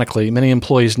ironically, many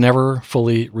employees never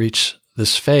fully reach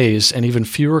this phase, and even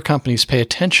fewer companies pay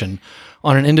attention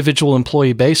on an individual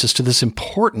employee basis to this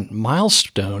important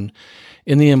milestone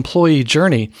in the employee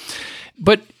journey.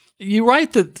 But you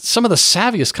write that some of the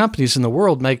savviest companies in the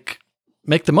world make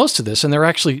the most of this, and they're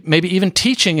actually maybe even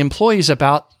teaching employees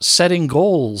about setting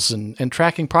goals and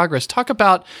tracking progress. Talk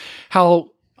about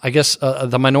how, I guess,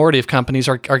 the minority of companies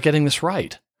are getting this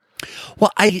right.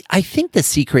 Well, I think the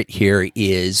secret here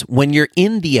is when you're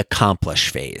in the accomplish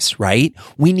phase, right?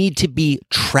 We need to be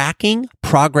tracking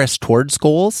progress towards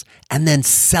goals and then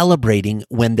celebrating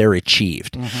when they're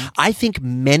achieved. I think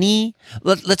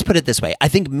let's put it this way. I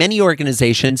think many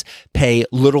organizations pay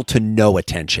little to no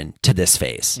attention to this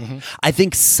phase. I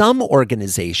think some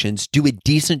organizations do a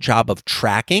decent job of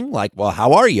tracking, like, well,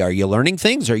 how are you? Are you learning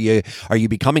things? Are you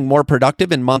becoming more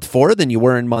productive in month 4 than you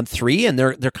were in month 3? And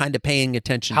they're kind of paying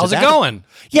attention to that. How's it going?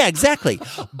 Yeah, exactly.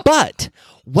 But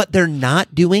what they're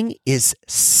not doing is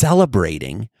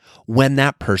celebrating when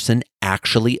that person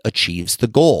actually achieves the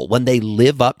goal, when they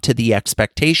live up to the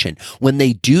expectation, when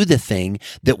they do the thing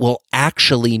that will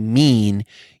actually mean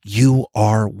you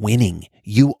are winning,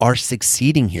 you are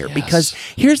succeeding here. Yes. Because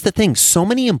here's the thing, so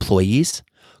many employees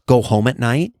go home at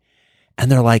night and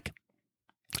they're like,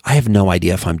 I have no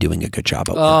idea if I'm doing a good job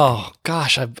at work. Oh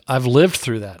gosh, I've lived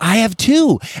through that. I have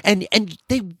too. And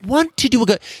they want to do a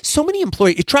good, so many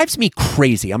employees, it drives me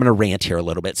crazy. I'm going to rant here a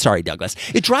little bit. Sorry, Douglas.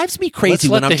 It drives me crazy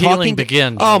when I'm talking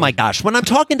begin. Oh my gosh. When I'm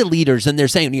talking to leaders and they're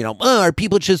saying, our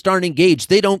people just aren't engaged.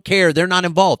 They don't care. They're not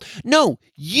involved. No,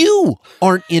 you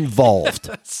aren't involved.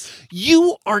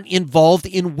 You aren't involved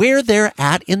in where they're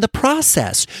at in the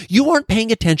process. You aren't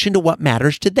paying attention to what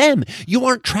matters to them. You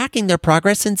aren't tracking their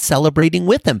progress and celebrating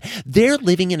with them. They're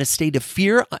living in a state of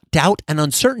fear, doubt, and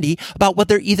uncertainty about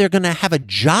whether they're either going to have a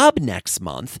job next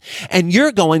month. And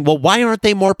you're going, well, why aren't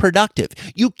they more productive?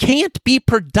 You can't be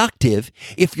productive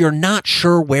if you're not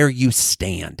sure where you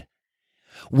stand.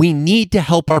 We need to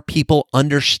help our people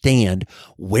understand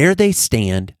where they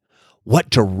stand, what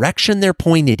direction they're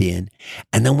pointed in,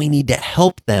 and then we need to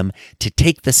help them to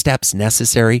take the steps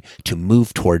necessary to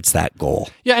move towards that goal.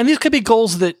 Yeah, and these could be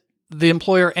goals that the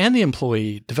employer and the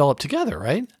employee develop together,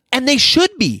 right? And they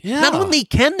should be. Yeah. Not only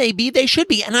can they be, they should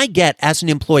be. And I get, as an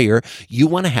employer, you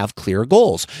want to have clear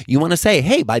goals. You want to say,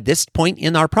 hey, by this point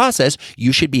in our process,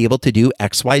 you should be able to do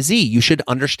X, Y, Z. You should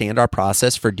understand our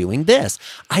process for doing this.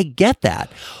 I get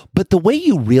that. But the way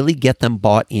you really get them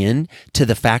bought in to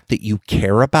the fact that you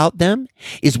care about them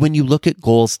is when you look at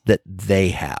goals that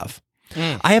they have.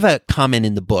 I have a comment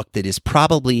in the book that is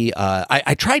probably,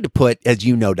 I tried to put, as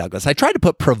you know, Douglas, I tried to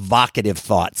put provocative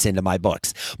thoughts into my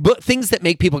books, but things that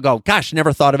make people go, gosh,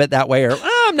 never thought of it that way, or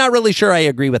I'm not really sure I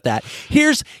agree with that.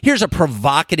 Here's a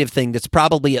provocative thing that's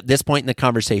probably at this point in the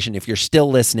conversation, if you're still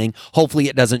listening, hopefully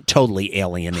it doesn't totally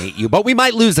alienate you, but we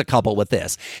might lose a couple with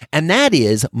this. And that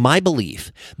is my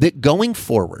belief that going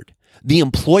forward, the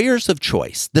employers of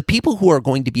choice, the people who are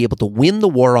going to be able to win the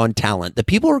war on talent, the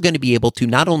people who are going to be able to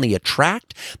not only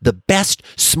attract the best,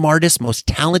 smartest, most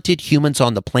talented humans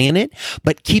on the planet,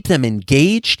 but keep them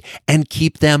engaged and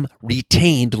keep them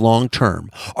retained long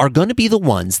term, are going to be the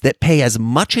ones that pay as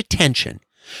much attention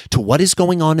to what is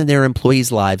going on in their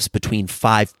employees' lives between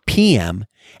 5 p.m.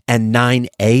 and 9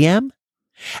 a.m.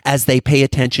 as they pay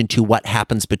attention to what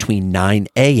happens between 9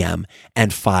 a.m.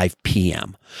 and 5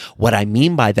 p.m. What I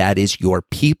mean by that is your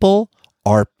people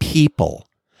are people.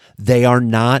 They are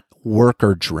not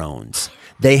worker drones.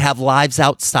 They have lives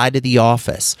outside of the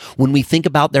office. When we think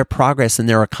about their progress and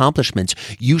their accomplishments,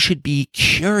 you should be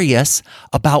curious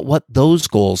about what those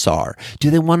goals are. Do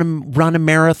they want to run a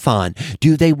marathon?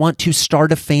 Do they want to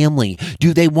start a family?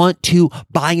 Do they want to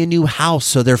buy a new house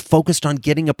so they're focused on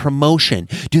getting a promotion?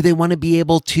 Do they want to be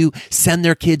able to send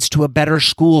their kids to a better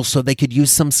school so they could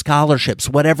use some scholarships,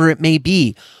 whatever it may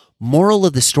be? Moral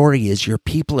of the story is your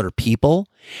people are people,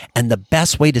 and the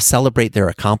best way to celebrate their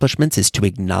accomplishments is to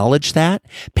acknowledge that,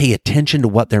 pay attention to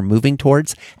what they're moving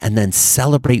towards, and then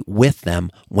celebrate with them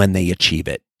when they achieve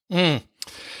it.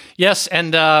 Yes,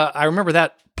 and I remember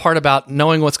that part about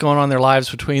knowing what's going on in their lives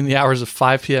between the hours of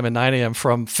 5 p.m. and 9 a.m.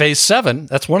 from Phase 7.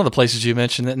 That's one of the places you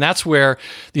mentioned, and that's where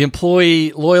the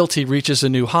employee loyalty reaches a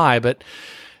new high. But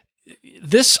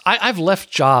I've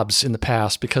left jobs in the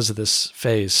past because of this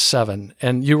Phase 7.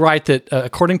 And you write that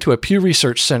according to a Pew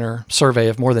Research Center survey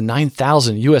of more than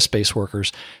 9,000 U.S.-based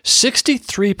workers,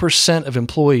 63% of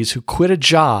employees who quit a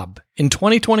job in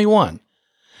 2021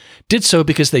 did so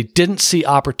because they didn't see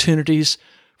opportunities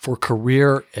for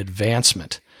career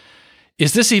advancement.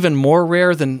 Is this even more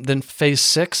rare than Phase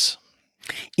 6?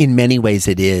 In many ways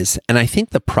it is. And I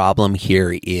think the problem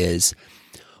here is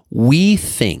we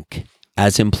think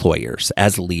as employers,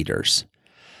 as leaders,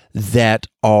 that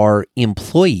our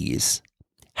employees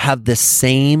have the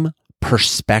same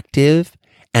perspective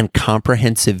and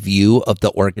comprehensive view of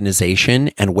the organization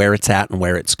and where it's at and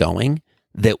where it's going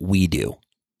that we do.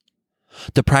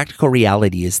 The practical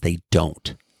reality is they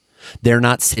don't. They're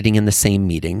not sitting in the same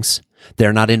meetings.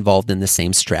 They're not involved in the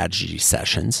same strategy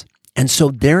sessions. And so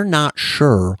they're not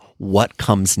sure what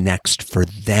comes next for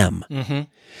them. Mm-hmm.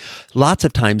 Lots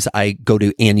of times I go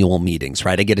to annual meetings,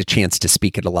 right? I get a chance to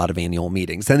speak at a lot of annual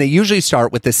meetings. And they usually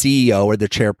start with the CEO or the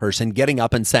chairperson getting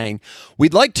up and saying,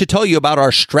 "We'd like to tell you about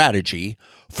our strategy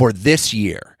for this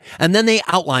year." And then they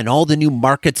outline all the new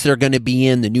markets they're going to be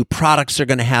in, the new products they're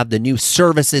going to have, the new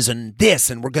services and this,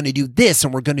 and we're going to do this,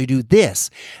 and we're going to do this.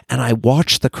 And I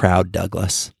watch the crowd,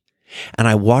 Douglas, and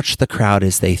I watch the crowd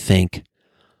as they think,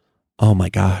 "Oh my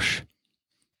gosh,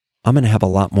 I'm going to have a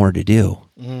lot more to do.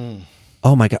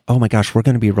 Oh my gosh, we're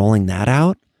going to be rolling that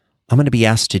out. I'm going to be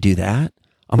asked to do that.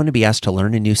 I'm going to be asked to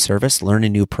learn a new service, learn a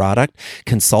new product,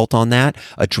 consult on that,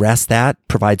 address that,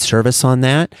 provide service on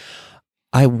that.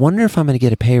 I wonder if I'm going to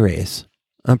get a pay raise.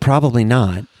 Probably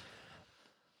not.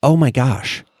 Oh my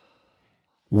gosh,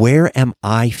 where am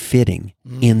I fitting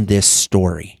in this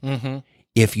story?" Mm-hmm.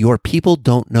 If your people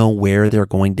don't know where they're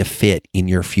going to fit in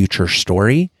your future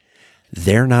story,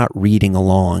 they're not reading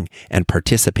along and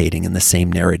participating in the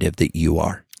same narrative that you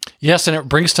are. Yes, and it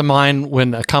brings to mind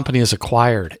when a company is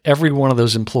acquired, every one of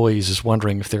those employees is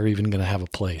wondering if they're even going to have a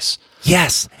place.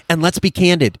 Yes, and let's be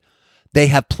candid. They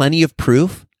have plenty of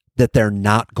proof that they're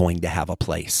not going to have a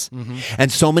place. Mm-hmm.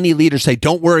 And so many leaders say,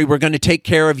 "Don't worry, we're going to take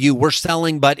care of you. We're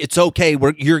selling, but it's okay.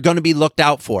 You're going to be looked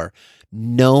out for."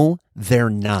 No, they're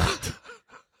not.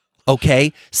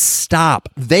 Okay, stop.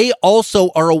 They also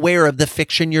are aware of the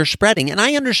fiction you're spreading. And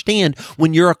I understand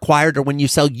when you're acquired or when you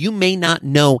sell, you may not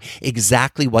know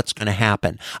exactly what's going to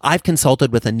happen. I've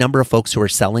consulted with a number of folks who are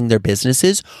selling their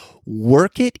businesses.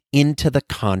 Work it into the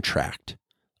contract.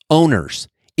 Owners,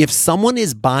 if someone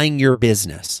is buying your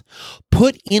business,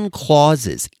 put in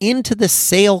clauses into the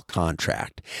sale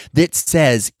contract that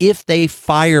says if they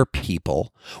fire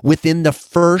people within the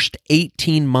first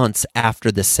 18 months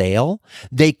after the sale,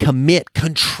 they commit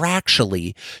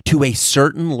contractually to a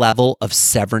certain level of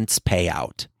severance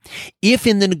payout. If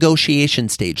in the negotiation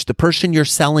stage, the person you're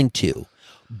selling to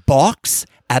balks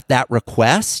at that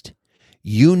request,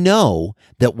 you know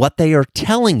that what they are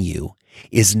telling you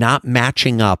is not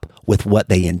matching up with what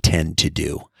they intend to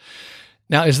do.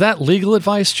 Now, is that legal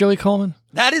advice, Joey Coleman?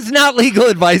 That is not legal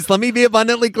advice. Let me be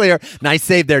abundantly clear. Nice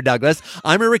save there, Douglas.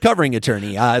 I'm a recovering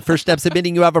attorney. First step's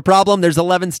admitting you have a problem. There's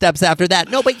 11 steps after that.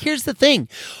 No, but here's the thing.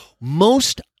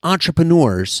 Most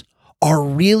entrepreneurs are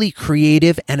really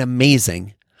creative and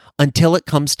amazing until it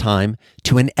comes time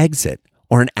to an exit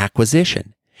or an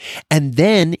acquisition. And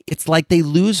then it's like they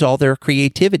lose all their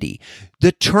creativity.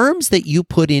 The terms that you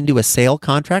put into a sale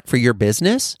contract for your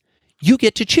business, you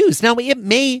get to choose. Now, it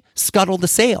may scuttle the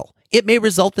sale. It may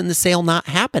result in the sale not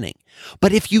happening.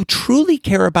 But if you truly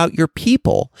care about your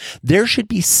people, there should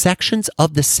be sections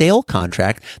of the sale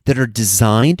contract that are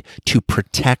designed to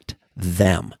protect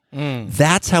them.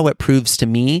 That's how it proves to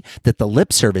me that the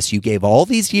lip service you gave all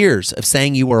these years of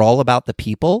saying you were all about the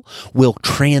people will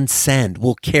transcend,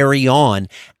 will carry on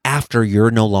after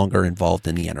you're no longer involved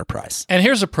in the enterprise. And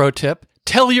here's a pro tip.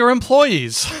 Tell your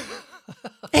employees.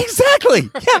 Exactly.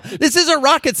 Yeah. This isn't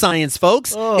rocket science,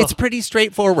 folks. It's pretty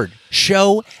straightforward.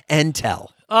 Show and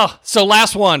tell. Oh, so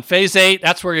last one, phase 8.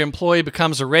 That's where your employee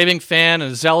becomes a raving fan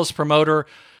and a zealous promoter.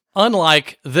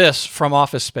 Unlike this from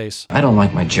Office Space. I don't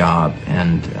like my job,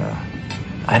 and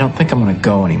I don't think I'm going to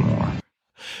go anymore.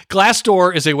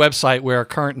 Glassdoor is a website where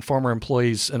current and former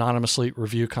employees anonymously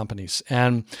review companies.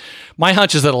 And my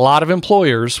hunch is that a lot of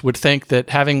employers would think that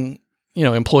having,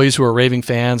 employees who are raving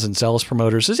fans and zealous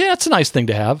promoters is, it's a nice thing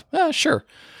to have. Sure.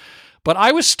 But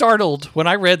I was startled when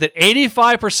I read that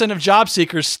 85% of job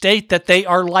seekers state that they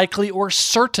are likely or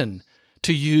certain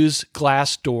to use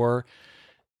Glassdoor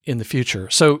in the future.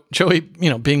 So, Joey,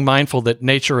 being mindful that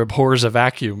nature abhors a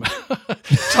vacuum,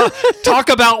 talk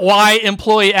about why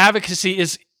employee advocacy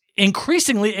is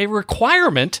increasingly a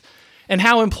requirement and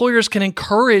how employers can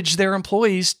encourage their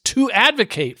employees to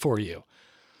advocate for you.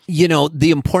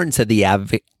 The importance of the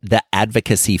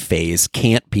advocacy phase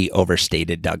can't be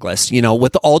overstated, Douglas.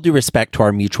 With all due respect to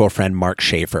our mutual friend, Mark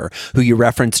Schaefer, who you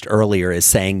referenced earlier as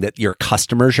saying that your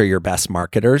customers are your best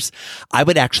marketers, I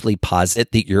would actually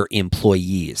posit that your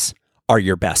employees are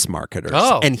your best marketers.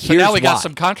 Oh, and so now we got why.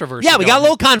 some controversy. Yeah, we got a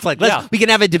little conflict. Yeah. We can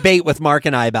have a debate with Mark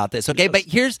and I about this, okay? But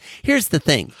here's the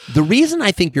thing. The reason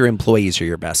I think your employees are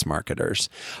your best marketers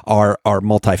are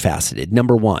multifaceted.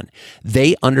 Number one,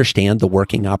 they understand the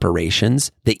working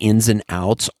operations, the ins and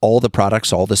outs, all the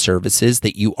products, all the services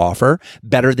that you offer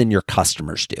better than your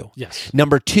customers do. Yes.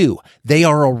 Number two, they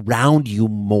are around you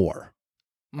more.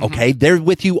 Okay, they're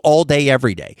with you all day,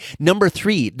 every day. Number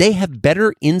three, they have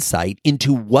better insight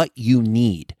into what you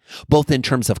need, both in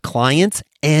terms of clients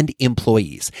and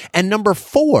employees. And number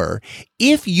four,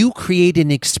 if you create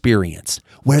an experience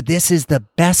where this is the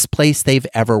best place they've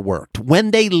ever worked,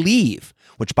 when they leave,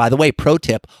 which, by the way, pro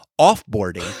tip,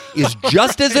 offboarding is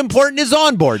just as important as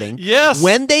onboarding. Yes.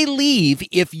 When they leave,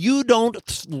 if you don't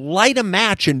light a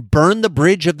match and burn the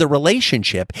bridge of the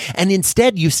relationship, and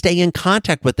instead you stay in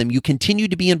contact with them, you continue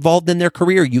to be involved in their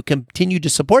career, you continue to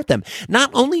support them, not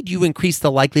only do you increase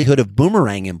the likelihood of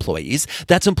boomerang employees,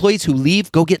 that's employees who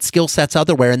leave, go get skill sets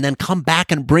otherwhere, and then come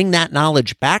back and bring that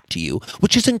knowledge back to you,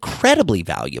 which is incredibly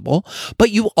valuable, but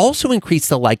you also increase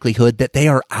the likelihood that they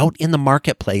are out in the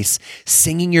marketplace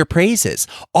singing your praises.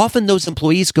 Often those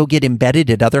employees go get embedded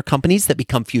at other companies that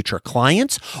become future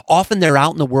clients. Often they're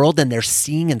out in the world and they're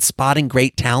seeing and spotting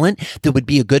great talent that would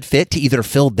be a good fit to either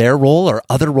fill their role or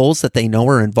other roles that they know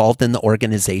are involved in the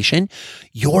organization.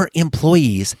 Your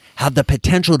employees have the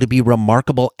potential to be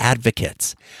remarkable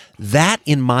advocates. That,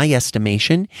 in my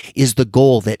estimation, is the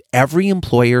goal that every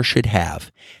employer should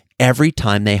have every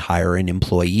time they hire an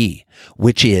employee,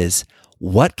 which is,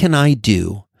 what can I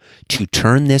do to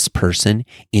turn this person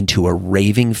into a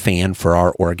raving fan for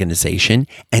our organization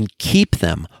and keep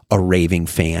them a raving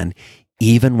fan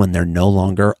even when they're no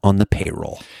longer on the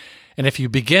payroll? And if you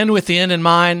begin with the end in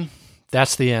mind,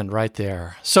 that's the end right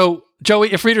there. So,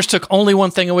 Joey, if readers took only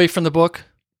one thing away from the book,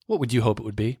 what would you hope it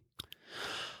would be?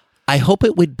 I hope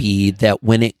it would be that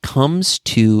when it comes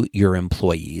to your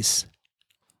employees,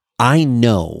 I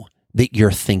know that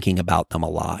you're thinking about them a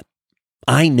lot.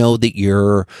 I know that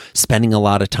you're spending a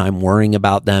lot of time worrying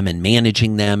about them and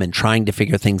managing them and trying to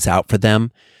figure things out for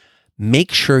them.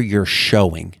 Make sure you're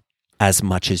showing as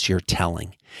much as you're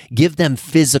telling. Give them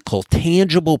physical,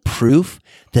 tangible proof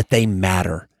that they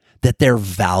matter, that they're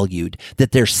valued,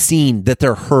 that they're seen, that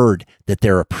they're heard, that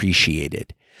they're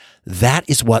appreciated. That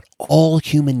is what all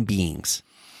human beings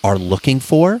are looking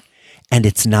for, and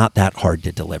it's not that hard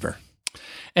to deliver.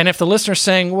 And if the listener's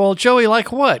saying, well, Joey,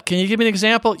 like what? Can you give me an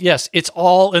example? Yes, it's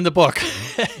all in the book.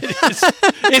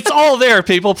 It's all there,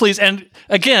 people, please. And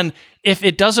again, if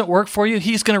it doesn't work for you,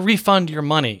 he's going to refund your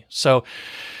money. So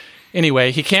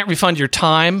anyway, he can't refund your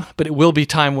time, but it will be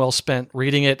time well spent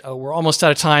reading it. We're almost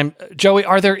out of time. Joey,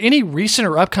 are there any recent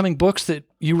or upcoming books that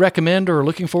you recommend or are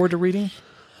looking forward to reading?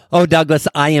 Oh, Douglas,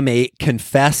 I am a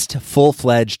confessed,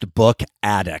 full-fledged book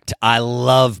addict. I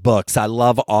love books. I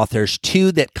love authors.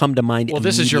 Two that come to mind Well,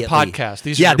 this is your immediately. podcast.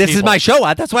 These are your this is people. my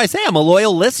show. That's why I say I'm a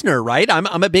loyal listener, right?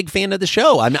 I'm a big fan of the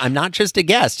show. I'm not just a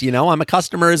guest, I'm a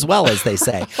customer as well, as they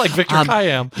say. Like Victor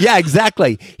Kayam. Yeah,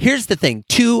 exactly. Here's the thing.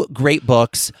 Two great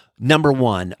books. Number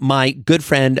one, my good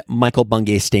friend Michael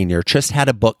Bungay-Stanier just had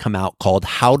a book come out called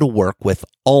How to Work with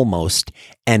Almost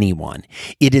Anyone.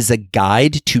 It is a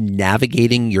guide to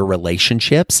navigating your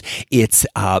relationships. It's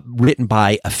written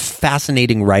by a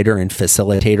fascinating writer and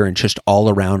facilitator and just all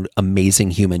around amazing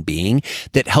human being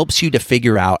that helps you to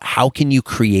figure out how can you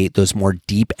create those more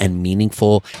deep and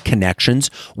meaningful connections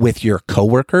with your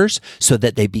coworkers so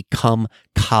that they become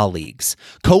colleagues.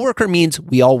 Coworker means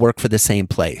we all work for the same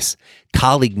place.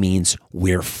 Colleague means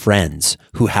we're friends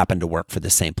who happen to work for the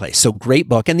same place. So great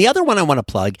book. And the other one I want to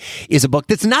plug is a book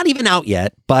that's not even out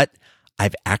yet, but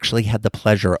I've actually had the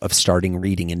pleasure of starting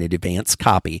reading an advanced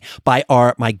copy by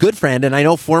my good friend, and I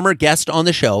know former guest on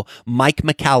the show, Mike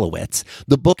Michalowicz.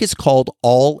 The book is called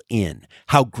All In,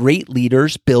 How Great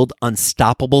Leaders Build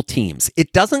Unstoppable Teams.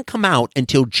 It doesn't come out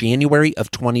until January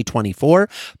of 2024,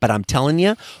 but I'm telling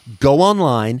you, go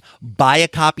online, buy a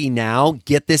copy now,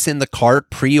 get this in the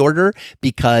cart, pre-order,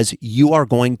 because you are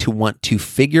going to want to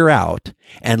figure out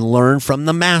and learn from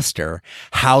the master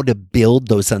how to build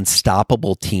those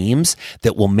unstoppable teams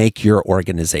that will make your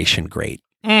organization great.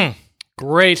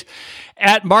 Great.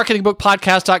 At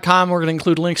marketingbookpodcast.com, we're going to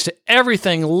include links to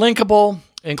everything linkable,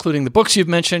 including the books you've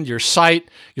mentioned, your site,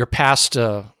 your past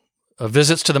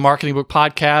visits to the Marketing Book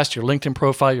Podcast, your LinkedIn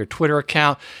profile, your Twitter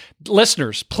account.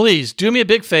 Listeners, please do me a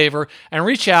big favor and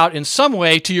reach out in some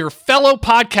way to your fellow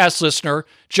podcast listener,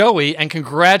 Joey, and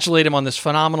congratulate him on this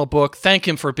phenomenal book. Thank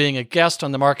him for being a guest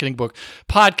on the Marketing Book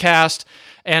Podcast.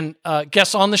 And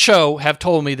guests on the show have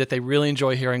told me that they really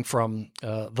enjoy hearing from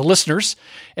the listeners.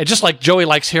 And just like Joey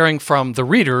likes hearing from the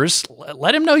readers,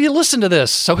 let him know you listen to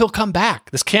this so he'll come back.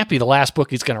 This can't be the last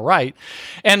book he's going to write.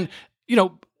 And,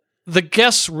 the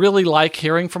guests really like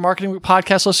hearing from Marketing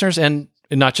Podcast listeners, and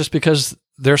not just because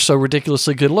they're so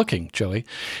ridiculously good looking, Joey.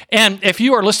 And if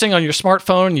you are listening on your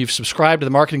smartphone and you've subscribed to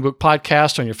the Marketing Book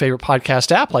Podcast on your favorite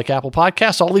podcast app like Apple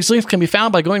Podcasts, all these links can be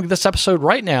found by going to this episode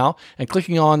right now and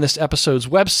clicking on this episode's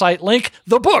website link.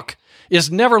 The book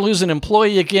is Never Lose an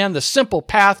Employee Again, The Simple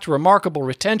Path to Remarkable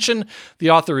Retention. The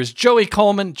author is Joey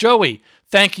Coleman. Joey,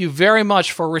 thank you very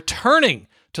much for returning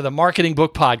to the Marketing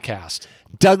Book Podcast.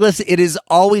 Douglas, it is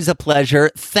always a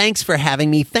pleasure. Thanks for having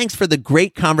me. Thanks for the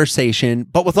great conversation.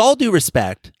 But with all due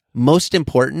respect, most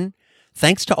important,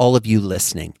 thanks to all of you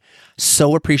listening.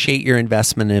 So appreciate your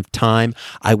investment of time.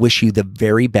 I wish you the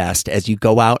very best as you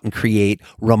go out and create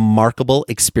remarkable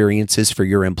experiences for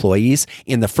your employees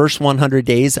in the first 100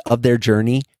 days of their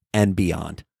journey and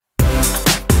beyond.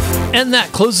 And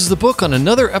that closes the book on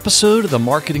another episode of the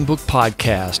Marketing Book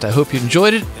Podcast. I hope you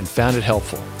enjoyed it and found it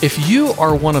helpful. If you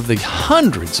are one of the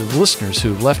hundreds of listeners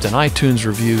who've left an iTunes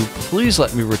review, please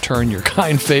let me return your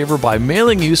kind favor by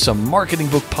mailing you some Marketing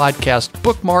Book Podcast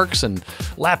bookmarks and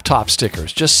laptop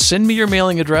stickers. Just send me your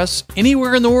mailing address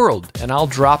anywhere in the world, and I'll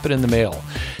drop it in the mail.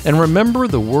 And remember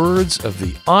the words of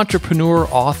the entrepreneur,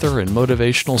 author, and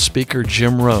motivational speaker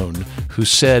Jim Rohn, who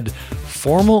said,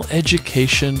 "Formal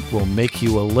education will make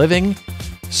you a living.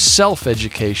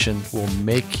 Self-education will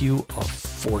make you a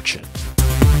fortune."